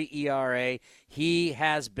 1.93 ERA. He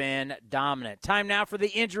has been dominant. Time now for the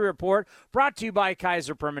injury report, brought to you by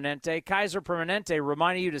Kaiser Permanente. Kaiser Permanente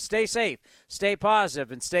reminding you to stay safe, stay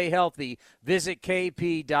positive, and stay healthy. Visit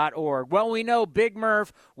kp.org. Well, we know Big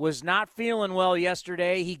Murph was not feeling well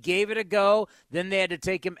yesterday. He gave it a go. Then they had to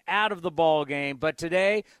take him out of the ball game. But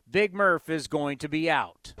today, Big Murph is going to be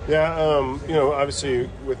out. Yeah, obviously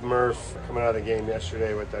with Murph coming out of the game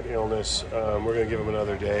yesterday with that illness, we're going to give him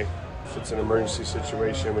another day. If it's an emergency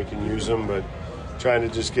situation, we can use him, but trying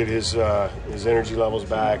to just get his energy levels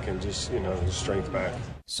back and just, his strength back.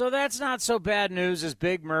 So that's not so bad news, as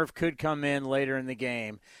Big Murph could come in later in the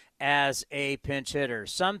game as a pinch hitter.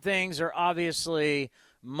 Some things are obviously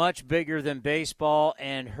much bigger than baseball,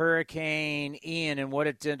 and Hurricane Ian and what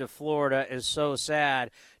it did to Florida is so sad.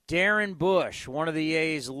 Darren Bush, one of the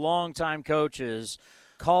A's longtime coaches,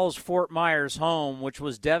 calls Fort Myers home, which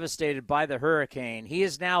was devastated by the hurricane. He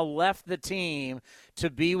has now left the team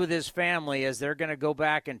to be with his family as they're going to go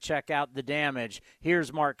back and check out the damage.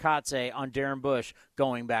 Here's Mark Kotze on Darren Bush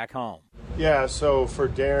going back home. Yeah, so for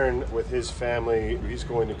Darren, with his family, he's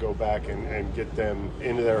going to go back and get them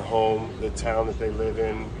into their home. The town that they live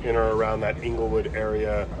in or around that Inglewood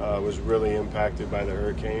area was really impacted by the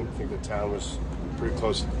hurricane. I think the town was pretty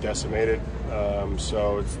close to decimated.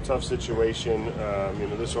 So it's a tough situation.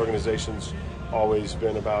 This organization's always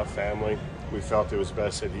been about family. We felt it was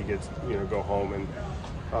best that he gets, go home. And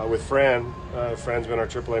with Fran's been our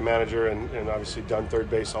AAA manager and obviously done third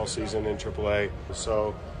base all season in AAA.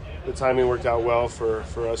 So the timing worked out well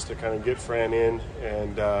for us to kind of get Fran in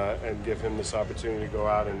and give him this opportunity to go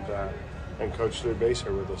out and coach third base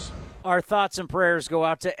here with us. Our thoughts and prayers go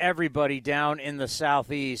out to everybody down in the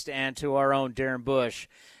Southeast and to our own Darren Bush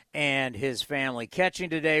and his family. Catching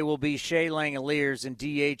today will be Shea Langoliers, and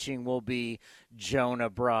DHing will be Jonah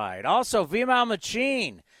Bride. Also, Vimal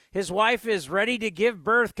Machin, his wife is ready to give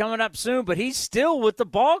birth coming up soon, but he's still with the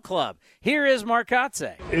ball club. Here is Mark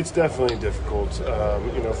Kotze. It's definitely difficult,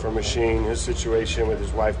 for Machin, his situation with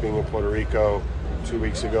his wife being in Puerto Rico. 2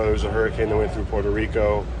 weeks ago, there was a hurricane that went through Puerto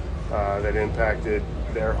Rico that impacted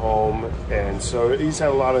their home, and so he's had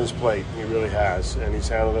a lot on his plate. He really has, and he's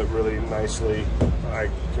handled it really nicely. I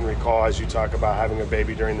can recall, as you talk about having a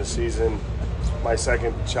baby during the season, my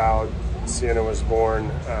second child, Sienna, was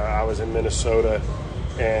born. I was in Minnesota,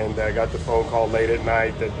 and I got the phone call late at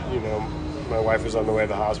night that my wife was on the way to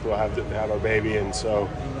the hospital to have our baby, and so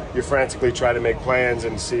you frantically try to make plans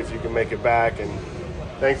and see if you can make it back. And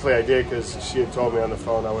thankfully I did, because she had told me on the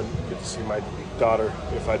phone I wouldn't get to see my daughter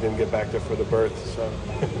if I didn't get back there for the birth. So,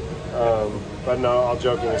 but no, all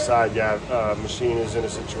joking aside, Machin is in a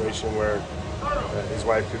situation where his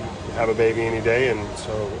wife could have a baby any day, and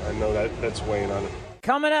so I know that's weighing on it.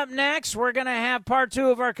 Coming up next, we're going to have part 2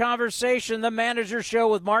 of our conversation, The Manager Show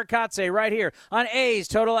with Mark Kotze, right here on A's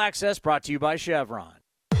Total Access, brought to you by Chevron.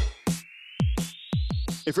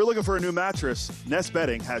 If you're looking for a new mattress, Nest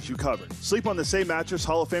Bedding has you covered. Sleep on the same mattress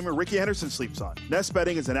Hall of Famer Ricky Henderson sleeps on. Nest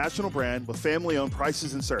Bedding is a national brand with family-owned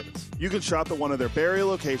prices and service. You can shop at one of their Barrie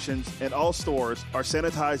locations, and all stores are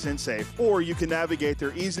sanitized and safe, or you can navigate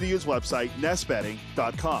their easy-to-use website,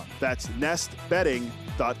 nestbedding.com. That's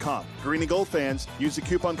nestbedding.com. Green and gold fans, use the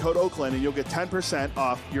coupon code Oakland and you'll get 10%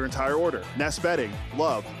 off your entire order. Nest Bedding,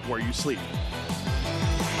 love where you sleep.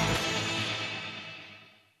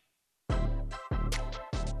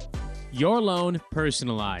 Your loan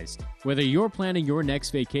personalized. Whether you're planning your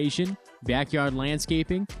next vacation, backyard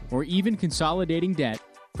landscaping, or even consolidating debt,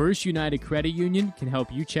 First United Credit Union can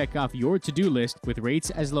help you check off your to-do list with rates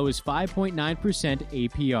as low as 5.9%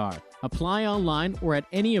 APR. Apply online or at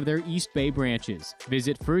any of their East Bay branches.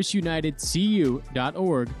 Visit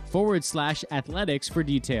firstunitedcu.org/athletics for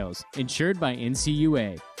details. Insured by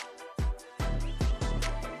NCUA.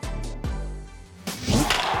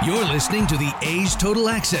 You're listening to the A's Total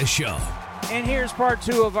Access Show. And here's part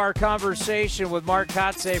 2 of our conversation with Mark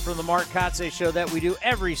Kotsay from the Mark Kotsay Show that we do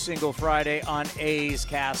every single Friday on A's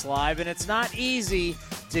Cast Live. And it's not easy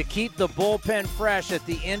to keep the bullpen fresh at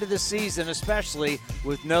the end of the season, especially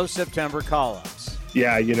with no September call-ups.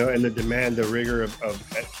 Yeah, and the demand, the rigor of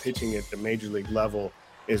pitching at the major league level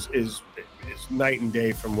is night and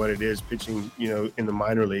day from what it is pitching, in the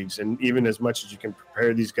minor leagues. And even as much as you can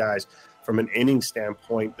prepare these guys from an inning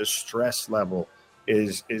standpoint, the stress level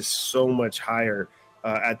is so much higher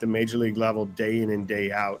at the major league level day in and day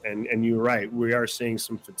out. And you're right, we are seeing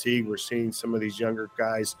some fatigue. We're seeing some of these younger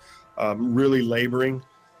guys really laboring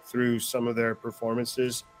through some of their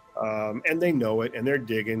performances. And they know it, and they're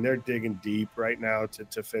digging deep right now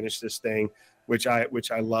to finish this thing, which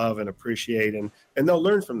I love and appreciate. And they'll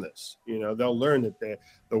learn from this. They'll learn that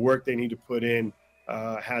the work they need to put in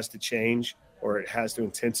has to change, or it has to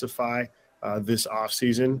intensify this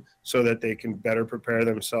offseason, so that they can better prepare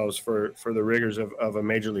themselves for the rigors of a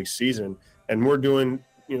major league season. And we're doing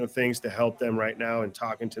things to help them right now and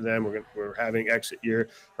talking to them. We're having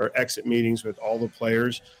exit meetings with all the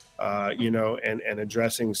players, and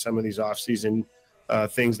addressing some of these offseason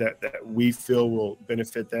things that we feel will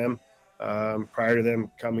benefit them prior to them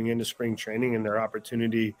coming into spring training and their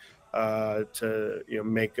opportunity to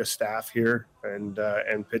make a staff here and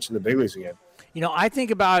pitch in the big leagues again. I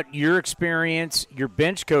think about your experience, your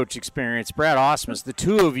bench coach experience, Brad Ausmus, the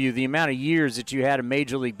two of you, the amount of years that you had in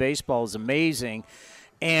Major League Baseball is amazing.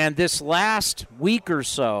 And this last week or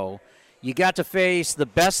so, you got to face the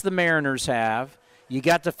best the Mariners have. You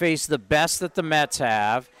got to face the best that the Mets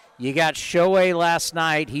have. You got Shohei last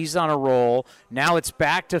night. He's on a roll. Now it's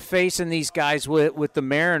back to facing these guys with the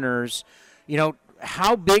Mariners.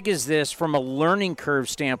 How big is this from a learning curve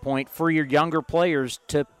standpoint for your younger players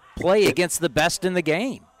to play against the best in the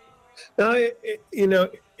game?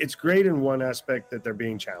 It's great in one aspect that they're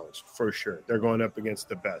being challenged, for sure. They're going up against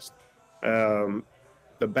the best. The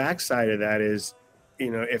backside of that is,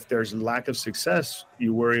 if there's lack of success,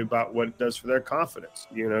 you worry about what it does for their confidence.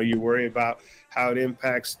 You worry about how it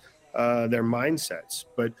impacts their mindsets.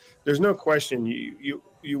 But there's no question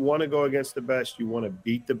you want to go against the best. You want to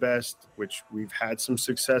beat the best, which we've had some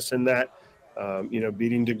success in that.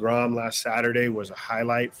 Beating DeGrom last Saturday was a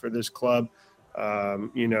highlight for this club.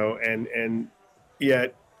 And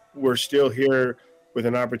yet we're still here with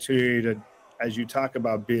an opportunity to, as you talk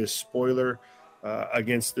about, be a spoiler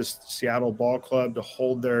against this Seattle ball club, to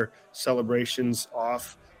hold their celebrations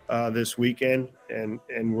off this weekend. And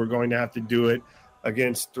we're going to have to do it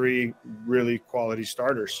against three really quality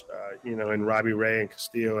starters, in Robbie Ray and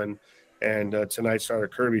Castillo and tonight's starter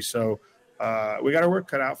Kirby. So we got our work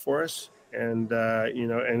cut out for us. And,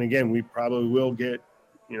 and again, we probably will get,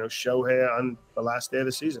 Shohei on the last day of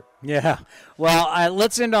the season. Yeah. Well,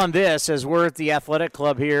 let's end on this, as we're at the Athletic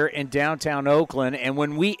Club here in downtown Oakland. And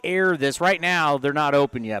when we air this, right now they're not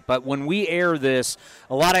open yet, but when we air this,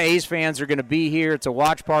 a lot of A's fans are going to be here. It's a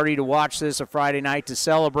watch party to watch this, a Friday night, to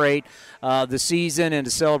celebrate the season and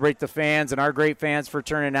to celebrate the fans and our great fans for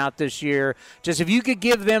turning out this year. Just if you could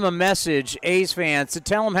give them a message, A's fans, to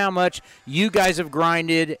tell them how much you guys have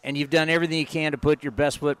grinded and you've done everything you can to put your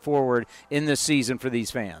best foot forward in this season for these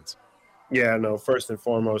fans. Yeah, no, first and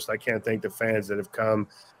foremost, I can't thank the fans that have come,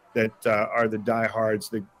 that are the diehards,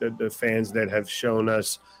 the fans that have shown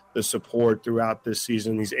us the support throughout this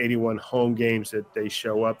season. These 81 home games that they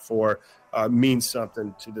show up for means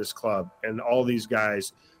something to this club. And all these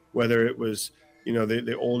guys, whether it was,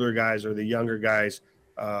 the older guys or the younger guys,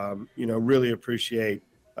 really appreciate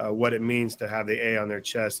what it means to have the A on their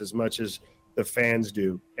chest as much as the fans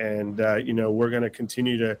do. And, we're going to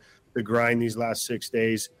continue to grind these last 6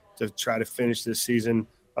 days to try to finish this season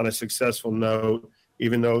on a successful note,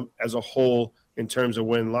 even though as a whole, in terms of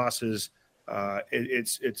win-losses,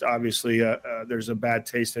 it's obviously there's a bad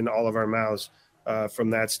taste in all of our mouths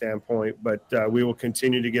from that standpoint. But we will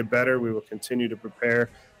continue to get better. We will continue to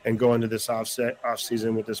prepare and go into this off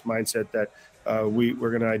season with this mindset that we're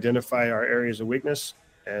going to identify our areas of weakness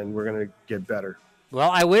and we're going to get better.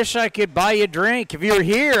 Well, I wish I could buy you a drink. If you were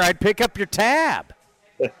here, I'd pick up your tab.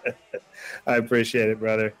 I appreciate it,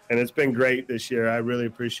 brother. And it's been great this year. I really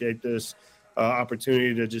appreciate this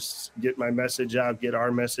opportunity to just get my message out, get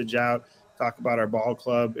our message out, talk about our ball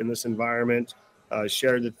club in this environment,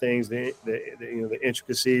 share the things, the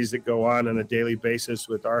intricacies that go on a daily basis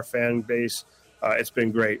with our fan base. It's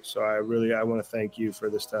been great. So I want to thank you for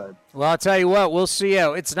this time. Well, I'll tell you what, we'll see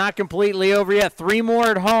you. It's not completely over yet. 3 more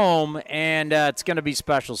at home, and it's going to be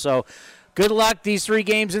special. So good luck these 3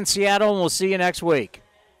 games in Seattle, and we'll see you next week.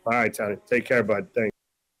 All right, Tony. Take care, bud. Thanks.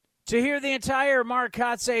 To hear the entire Mark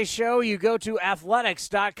Kotze show, you go to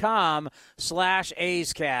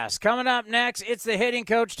athletics.com/A'sCast. Coming up next, it's the hitting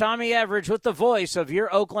coach, Tommy Everidge, with the voice of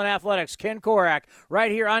your Oakland Athletics, Ken Korak,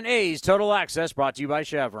 right here on A's Total Access, brought to you by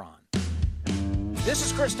Chevron. This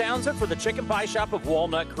is Chris Townsend for the Chicken Pie Shop of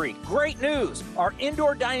Walnut Creek. Great news! Our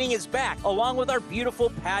indoor dining is back, along with our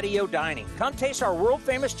beautiful patio dining. Come taste our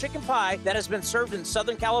world-famous chicken pie that has been served in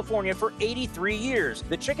Southern California for 83 years.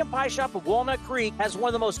 The Chicken Pie Shop of Walnut Creek has one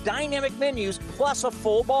of the most dynamic menus, plus a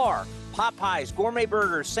full bar. Pot pies, gourmet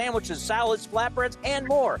burgers, sandwiches, salads, flatbreads, and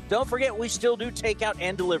more. Don't forget, we still do takeout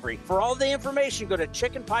and delivery. For all the information, go to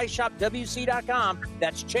chickenpieshopwc.com.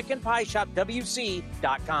 That's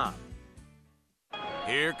chickenpieshopwc.com.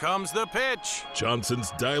 Here comes the pitch. Johnson's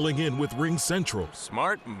dialing in with Ring Central.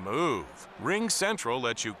 Smart move. Ring Central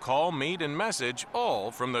lets you call, meet, and message all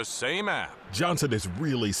from the same app. Johnson is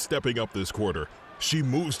really stepping up this quarter. She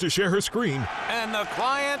moves to share her screen. And the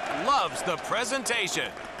client loves the presentation.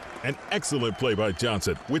 An excellent play by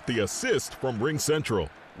Johnson with the assist from Ring Central.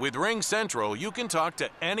 With Ring Central, you can talk to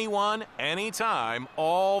anyone, anytime,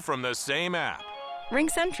 all from the same app. Ring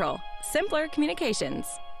Central. Simpler communications.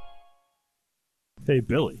 Hey,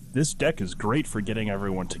 Billy, this deck is great for getting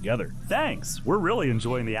everyone together. Thanks. We're really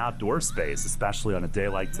enjoying the outdoor space, especially on a day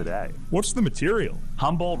like today. What's the material?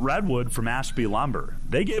 Humboldt Redwood from Ashby Lumber.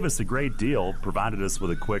 They gave us a great deal, provided us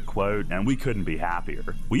with a quick quote, and we couldn't be happier.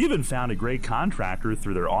 We even found a great contractor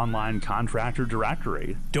through their online contractor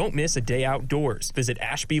directory. Don't miss a day outdoors. Visit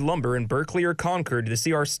Ashby Lumber in Berkeley or Concord to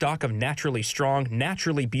see our stock of naturally strong,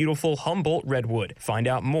 naturally beautiful Humboldt Redwood. Find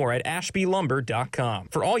out more at ashbylumber.com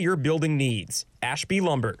for all your building needs. Ashby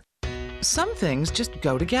Lumber. Some things just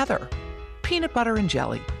go together. Peanut butter and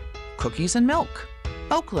jelly, cookies and milk,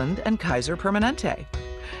 Oakland and Kaiser Permanente.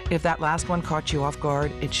 If that last one caught you off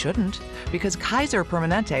guard, it shouldn't, because Kaiser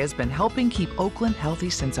Permanente has been helping keep Oakland healthy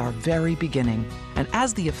since our very beginning. And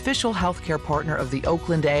as the official healthcare partner of the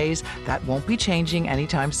Oakland A's, that won't be changing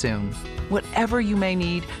anytime soon. Whatever you may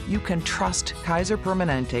need, you can trust Kaiser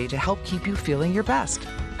Permanente to help keep you feeling your best.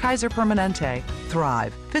 Kaiser Permanente.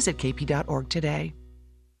 Thrive. Visit kp.org today.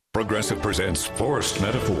 Progressive presents Forced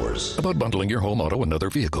Metaphors about bundling your home, auto, and other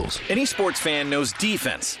vehicles. Any sports fan knows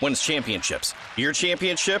defense wins championships. Your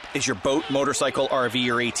championship is your boat, motorcycle, RV,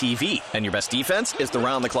 or ATV. And your best defense is the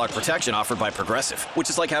round-the-clock protection offered by Progressive, which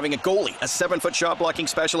is like having a goalie, a 7-foot shot-blocking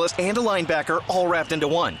specialist, and a linebacker all wrapped into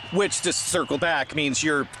one. Which, to circle back, means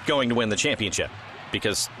you're going to win the championship.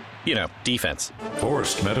 Because, you know, defense.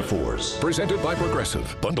 Forced Metaphors. Presented by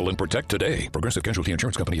Progressive. Bundle and protect today. Progressive Casualty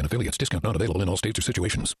Insurance Company and affiliates. Discount not available in all states or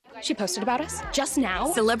situations. She posted about us just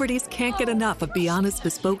now. Celebrities can't get enough of Be Honest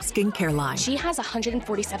Bespoke skincare line. She has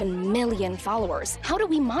 147 million followers. How do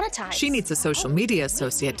we monetize? She needs a social media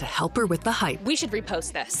associate to help her with the hype. We should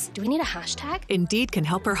repost this. Do we need a hashtag? Indeed can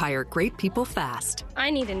help her hire great people fast.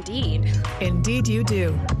 I need Indeed. Indeed you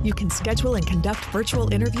do. You can schedule and conduct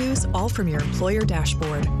virtual interviews all from your employer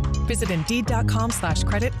dashboard. Visit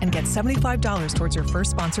Indeed.com/credit and get $75 towards your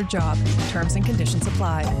first sponsored job. Terms and conditions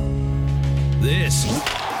apply. This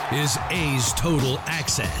is A's Total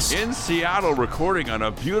Access. In Seattle, recording on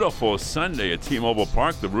a beautiful Sunday at T-Mobile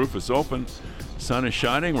Park. The roof is open. Sun is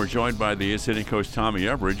shining. We're joined by the A's hitting coach, Tommy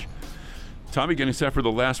Everidge. Tommy, getting set for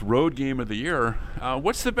the last road game of the year.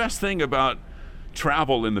 What's the best thing about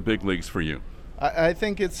travel in the big leagues for you? I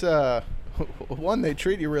think it's... one, they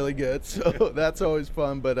treat you really good, so that's always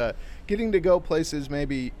fun. But getting to go places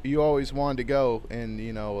maybe you always wanted to go, and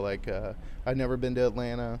like I've never been to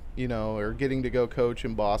Atlanta, or getting to go coach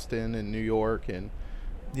in Boston and New York, and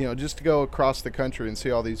just to go across the country and see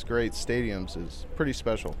all these great stadiums is pretty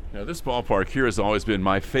special. Now, this ballpark here has always been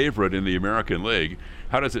my favorite in the American League.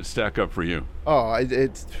 How does it stack up for you? Oh,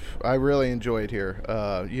 I really enjoy it here.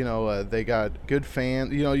 They got good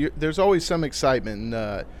fans. There's always some excitement.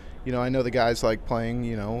 And, I know the guys like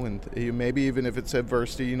playing, and maybe even if it's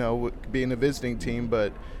adversity, being a visiting team,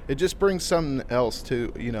 but it just brings something else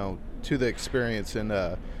to the experience. And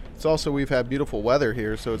it's also, we've had beautiful weather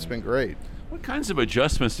here, so it's been great. What kinds of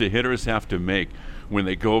adjustments do hitters have to make when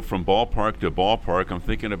they go from ballpark to ballpark? I'm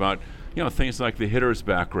thinking about, things like the hitter's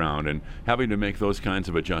background and having to make those kinds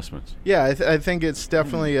of adjustments. Yeah, I think it's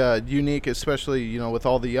definitely unique, especially, with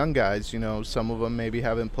all the young guys. Some of them maybe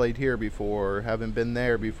haven't played here before or haven't been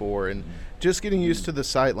there before. And just getting used to the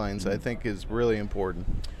sightlines, I think, is really important.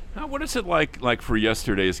 Now, what is it like for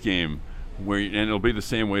yesterday's game, and it'll be the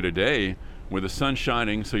same way today, where the sun's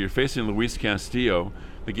shining, so you're facing Luis Castillo.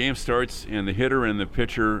 The game starts, and the hitter and the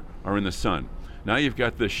pitcher are in the sun. Now you've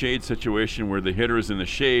got the shade situation where the hitter is in the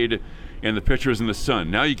shade and the pitcher is in the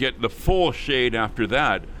sun. Now you get the full shade after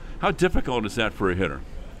that. How difficult is that for a hitter?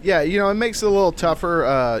 Yeah, it makes it a little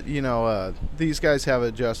tougher. These guys have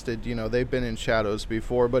adjusted. They've been in shadows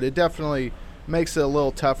before, but it definitely makes it a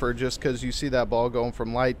little tougher just because you see that ball going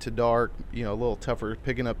from light to dark, a little tougher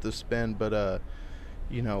picking up the spin. But,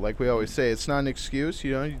 like we always say, it's not an excuse.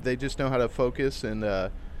 They just know how to focus.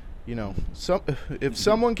 And, if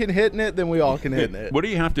someone can hit in it, then we all can hit in it. What do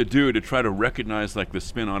you have to do to try to recognize, like, the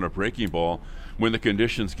spin on a breaking ball when the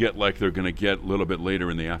conditions get like they're going to get a little bit later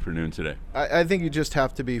in the afternoon today? I think you just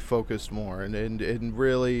have to be focused more and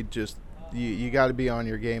really just you got to be on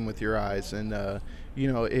your game with your eyes. And,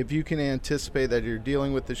 if you can anticipate that you're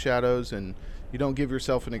dealing with the shadows and you don't give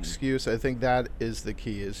yourself an excuse, I think that is the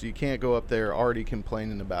key. Is you can't go up there already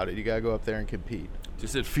complaining about it. You got to go up there and compete.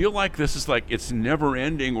 Does it feel like this is like it's never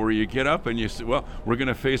ending where you get up and you say, well, we're going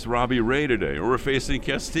to face Robbie Ray today, or we're facing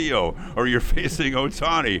Castillo, or you're facing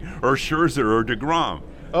Ohtani, or Scherzer, or DeGrom?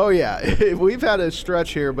 Oh, yeah. We've had a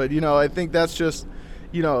stretch here, but, I think that's just,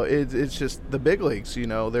 it's just the big leagues,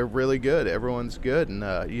 they're really good. Everyone's good.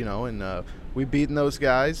 And, we've beaten those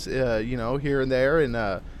guys, here and there,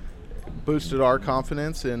 and boosted our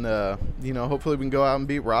confidence, and hopefully we can go out and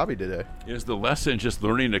beat Robbie today. Is the lesson just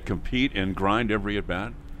learning to compete and grind every at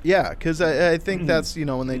bat? Yeah, because I think that's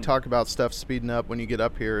when they talk about stuff speeding up when you get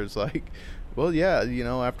up here is like, well, yeah,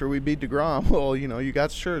 after we beat DeGrom, well, you got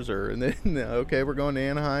Scherzer, and then okay, we're going to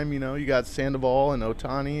Anaheim. You got Sandoval and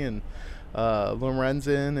Ohtani and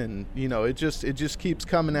Lorenzen, and it just keeps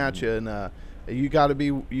coming at you, and you got to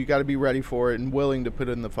be ready for it and willing to put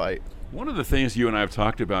in the fight. One of the things you and I have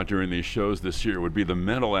talked about during these shows this year would be the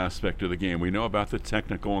mental aspect of the game. We know about the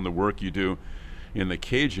technical and the work you do in the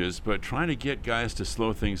cages, but trying to get guys to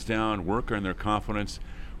slow things down, work on their confidence.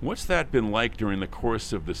 What's that been like during the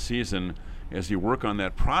course of the season as you work on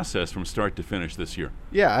that process from start to finish this year?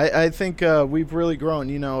 Yeah, I think we've really grown.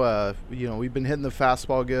 We've been hitting the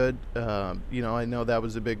fastball good. I know that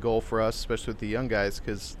was a big goal for us, especially with the young guys,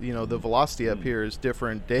 because the velocity up here is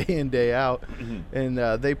different day in, day out, and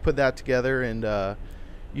they put that together. And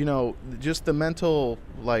just the mental,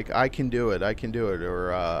 like, I can do it,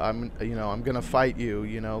 or I'm gonna fight you.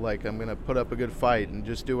 Like, I'm gonna put up a good fight and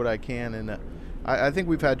just do what I can. And I think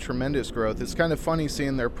we've had tremendous growth. It's kind of funny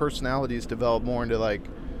seeing their personalities develop more into, like,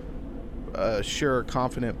 a sure,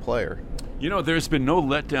 confident player. There's been no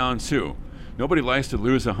letdown, too. Nobody likes to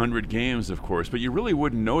lose 100 games, of course, but you really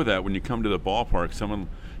wouldn't know that when you come to the ballpark. Someone,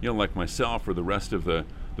 like myself or the rest of the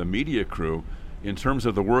media crew, in terms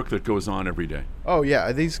of the work that goes on every day. Oh,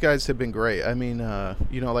 yeah, these guys have been great. I mean,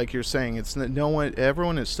 like you're saying,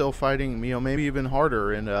 everyone is still fighting, maybe even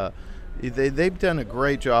harder, and they've done a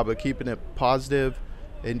great job of keeping it positive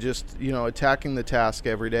and just, attacking the task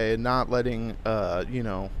every day and not letting,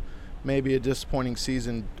 maybe a disappointing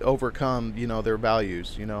season overcome, their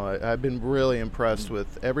values. I've been really impressed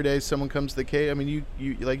with every day someone comes to the cage. I mean,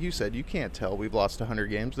 you like you said, you can't tell we've lost 100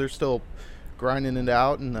 games. They're still grinding it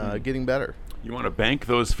out and getting better. You want to bank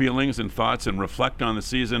those feelings and thoughts and reflect on the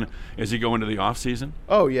season as you go into the off season?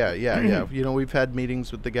 Oh, yeah. We've had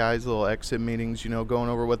meetings with the guys, little exit meetings, going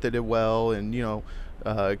over what they did well and,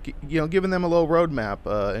 giving them a little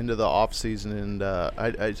roadmap into the off season. And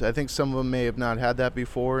I think some of them may have not had that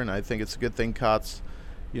before, and I think it's a good thing Kotz,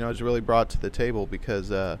 has really brought to the table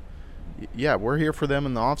because, we're here for them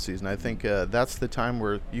in the off season. I think that's the time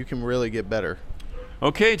where you can really get better.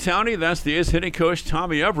 Okay, Townie, that's the A's hitting coach,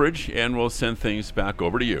 Tommy Everidge, and we'll send things back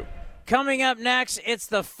over to you. Coming up next, it's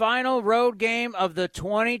the final road game of the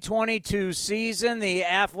 2022 season. The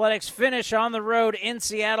Athletics finish on the road in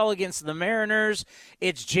Seattle against the Mariners.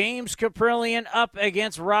 It's James Caprillion up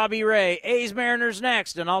against Robbie Ray. A's Mariners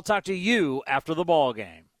next, and I'll talk to you after the ball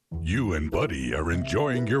game. You and Buddy are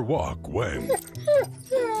enjoying your walk when...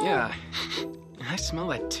 Yeah, I smell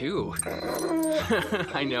that too.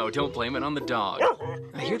 I know, don't blame it on the dog.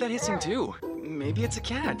 I hear that hissing too. Maybe it's a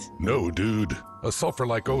cat. No, dude. A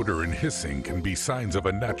sulfur-like odor and hissing can be signs of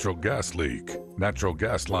a natural gas leak. Natural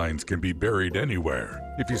gas lines can be buried anywhere.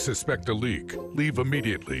 If you suspect a leak, leave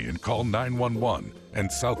immediately and call 911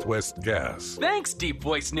 and Southwest Gas. Thanks, deep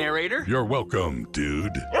voice narrator. You're welcome,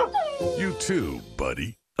 dude. You too,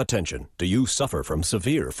 buddy. Attention, do you suffer from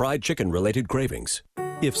severe fried chicken-related cravings?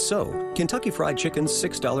 If so, Kentucky Fried Chicken's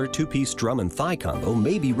 $6 two-piece drum and thigh combo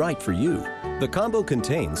may be right for you. The combo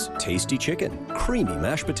contains tasty chicken, creamy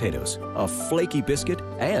mashed potatoes, a flaky biscuit,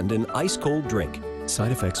 and an ice-cold drink.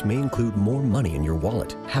 Side effects may include more money in your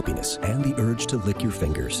wallet, happiness, and the urge to lick your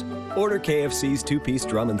fingers. Order KFC's two-piece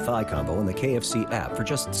drum and thigh combo in the KFC app for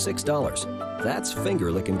just $6. That's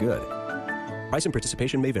finger-licking good. Price and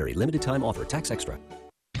participation may vary. Limited time offer. Tax extra.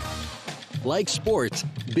 Like sports,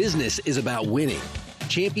 business is about winning.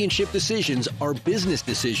 championship decisions are business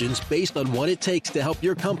decisions based on what it takes to help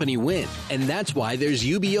your company win. And that's why there's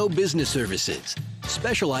UBO Business Services,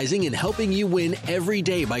 specializing in helping you win every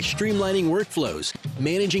day by streamlining workflows,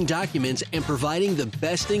 managing documents, and providing the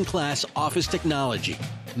best-in-class office technology.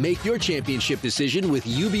 Make your championship decision with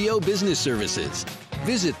UBO Business Services.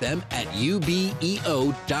 Visit them at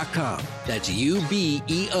ubeo.com. That's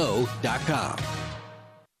ubeo.com.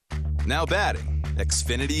 Now batting,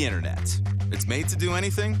 Xfinity Internet. It's made to do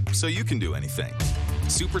anything, so you can do anything.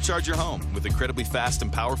 Supercharge your home with incredibly fast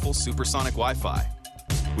and powerful supersonic Wi-Fi.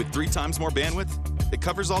 With 3 times more bandwidth, it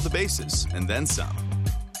covers all the bases and then some.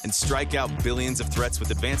 And strike out billions of threats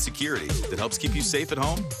with advanced security that helps keep you safe at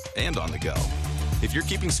home and on the go. If you're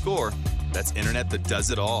keeping score, that's internet that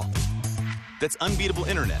does it all. That's unbeatable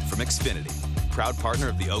internet from Xfinity, proud partner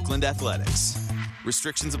of the Oakland Athletics.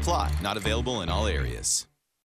 Restrictions apply, not available in all areas.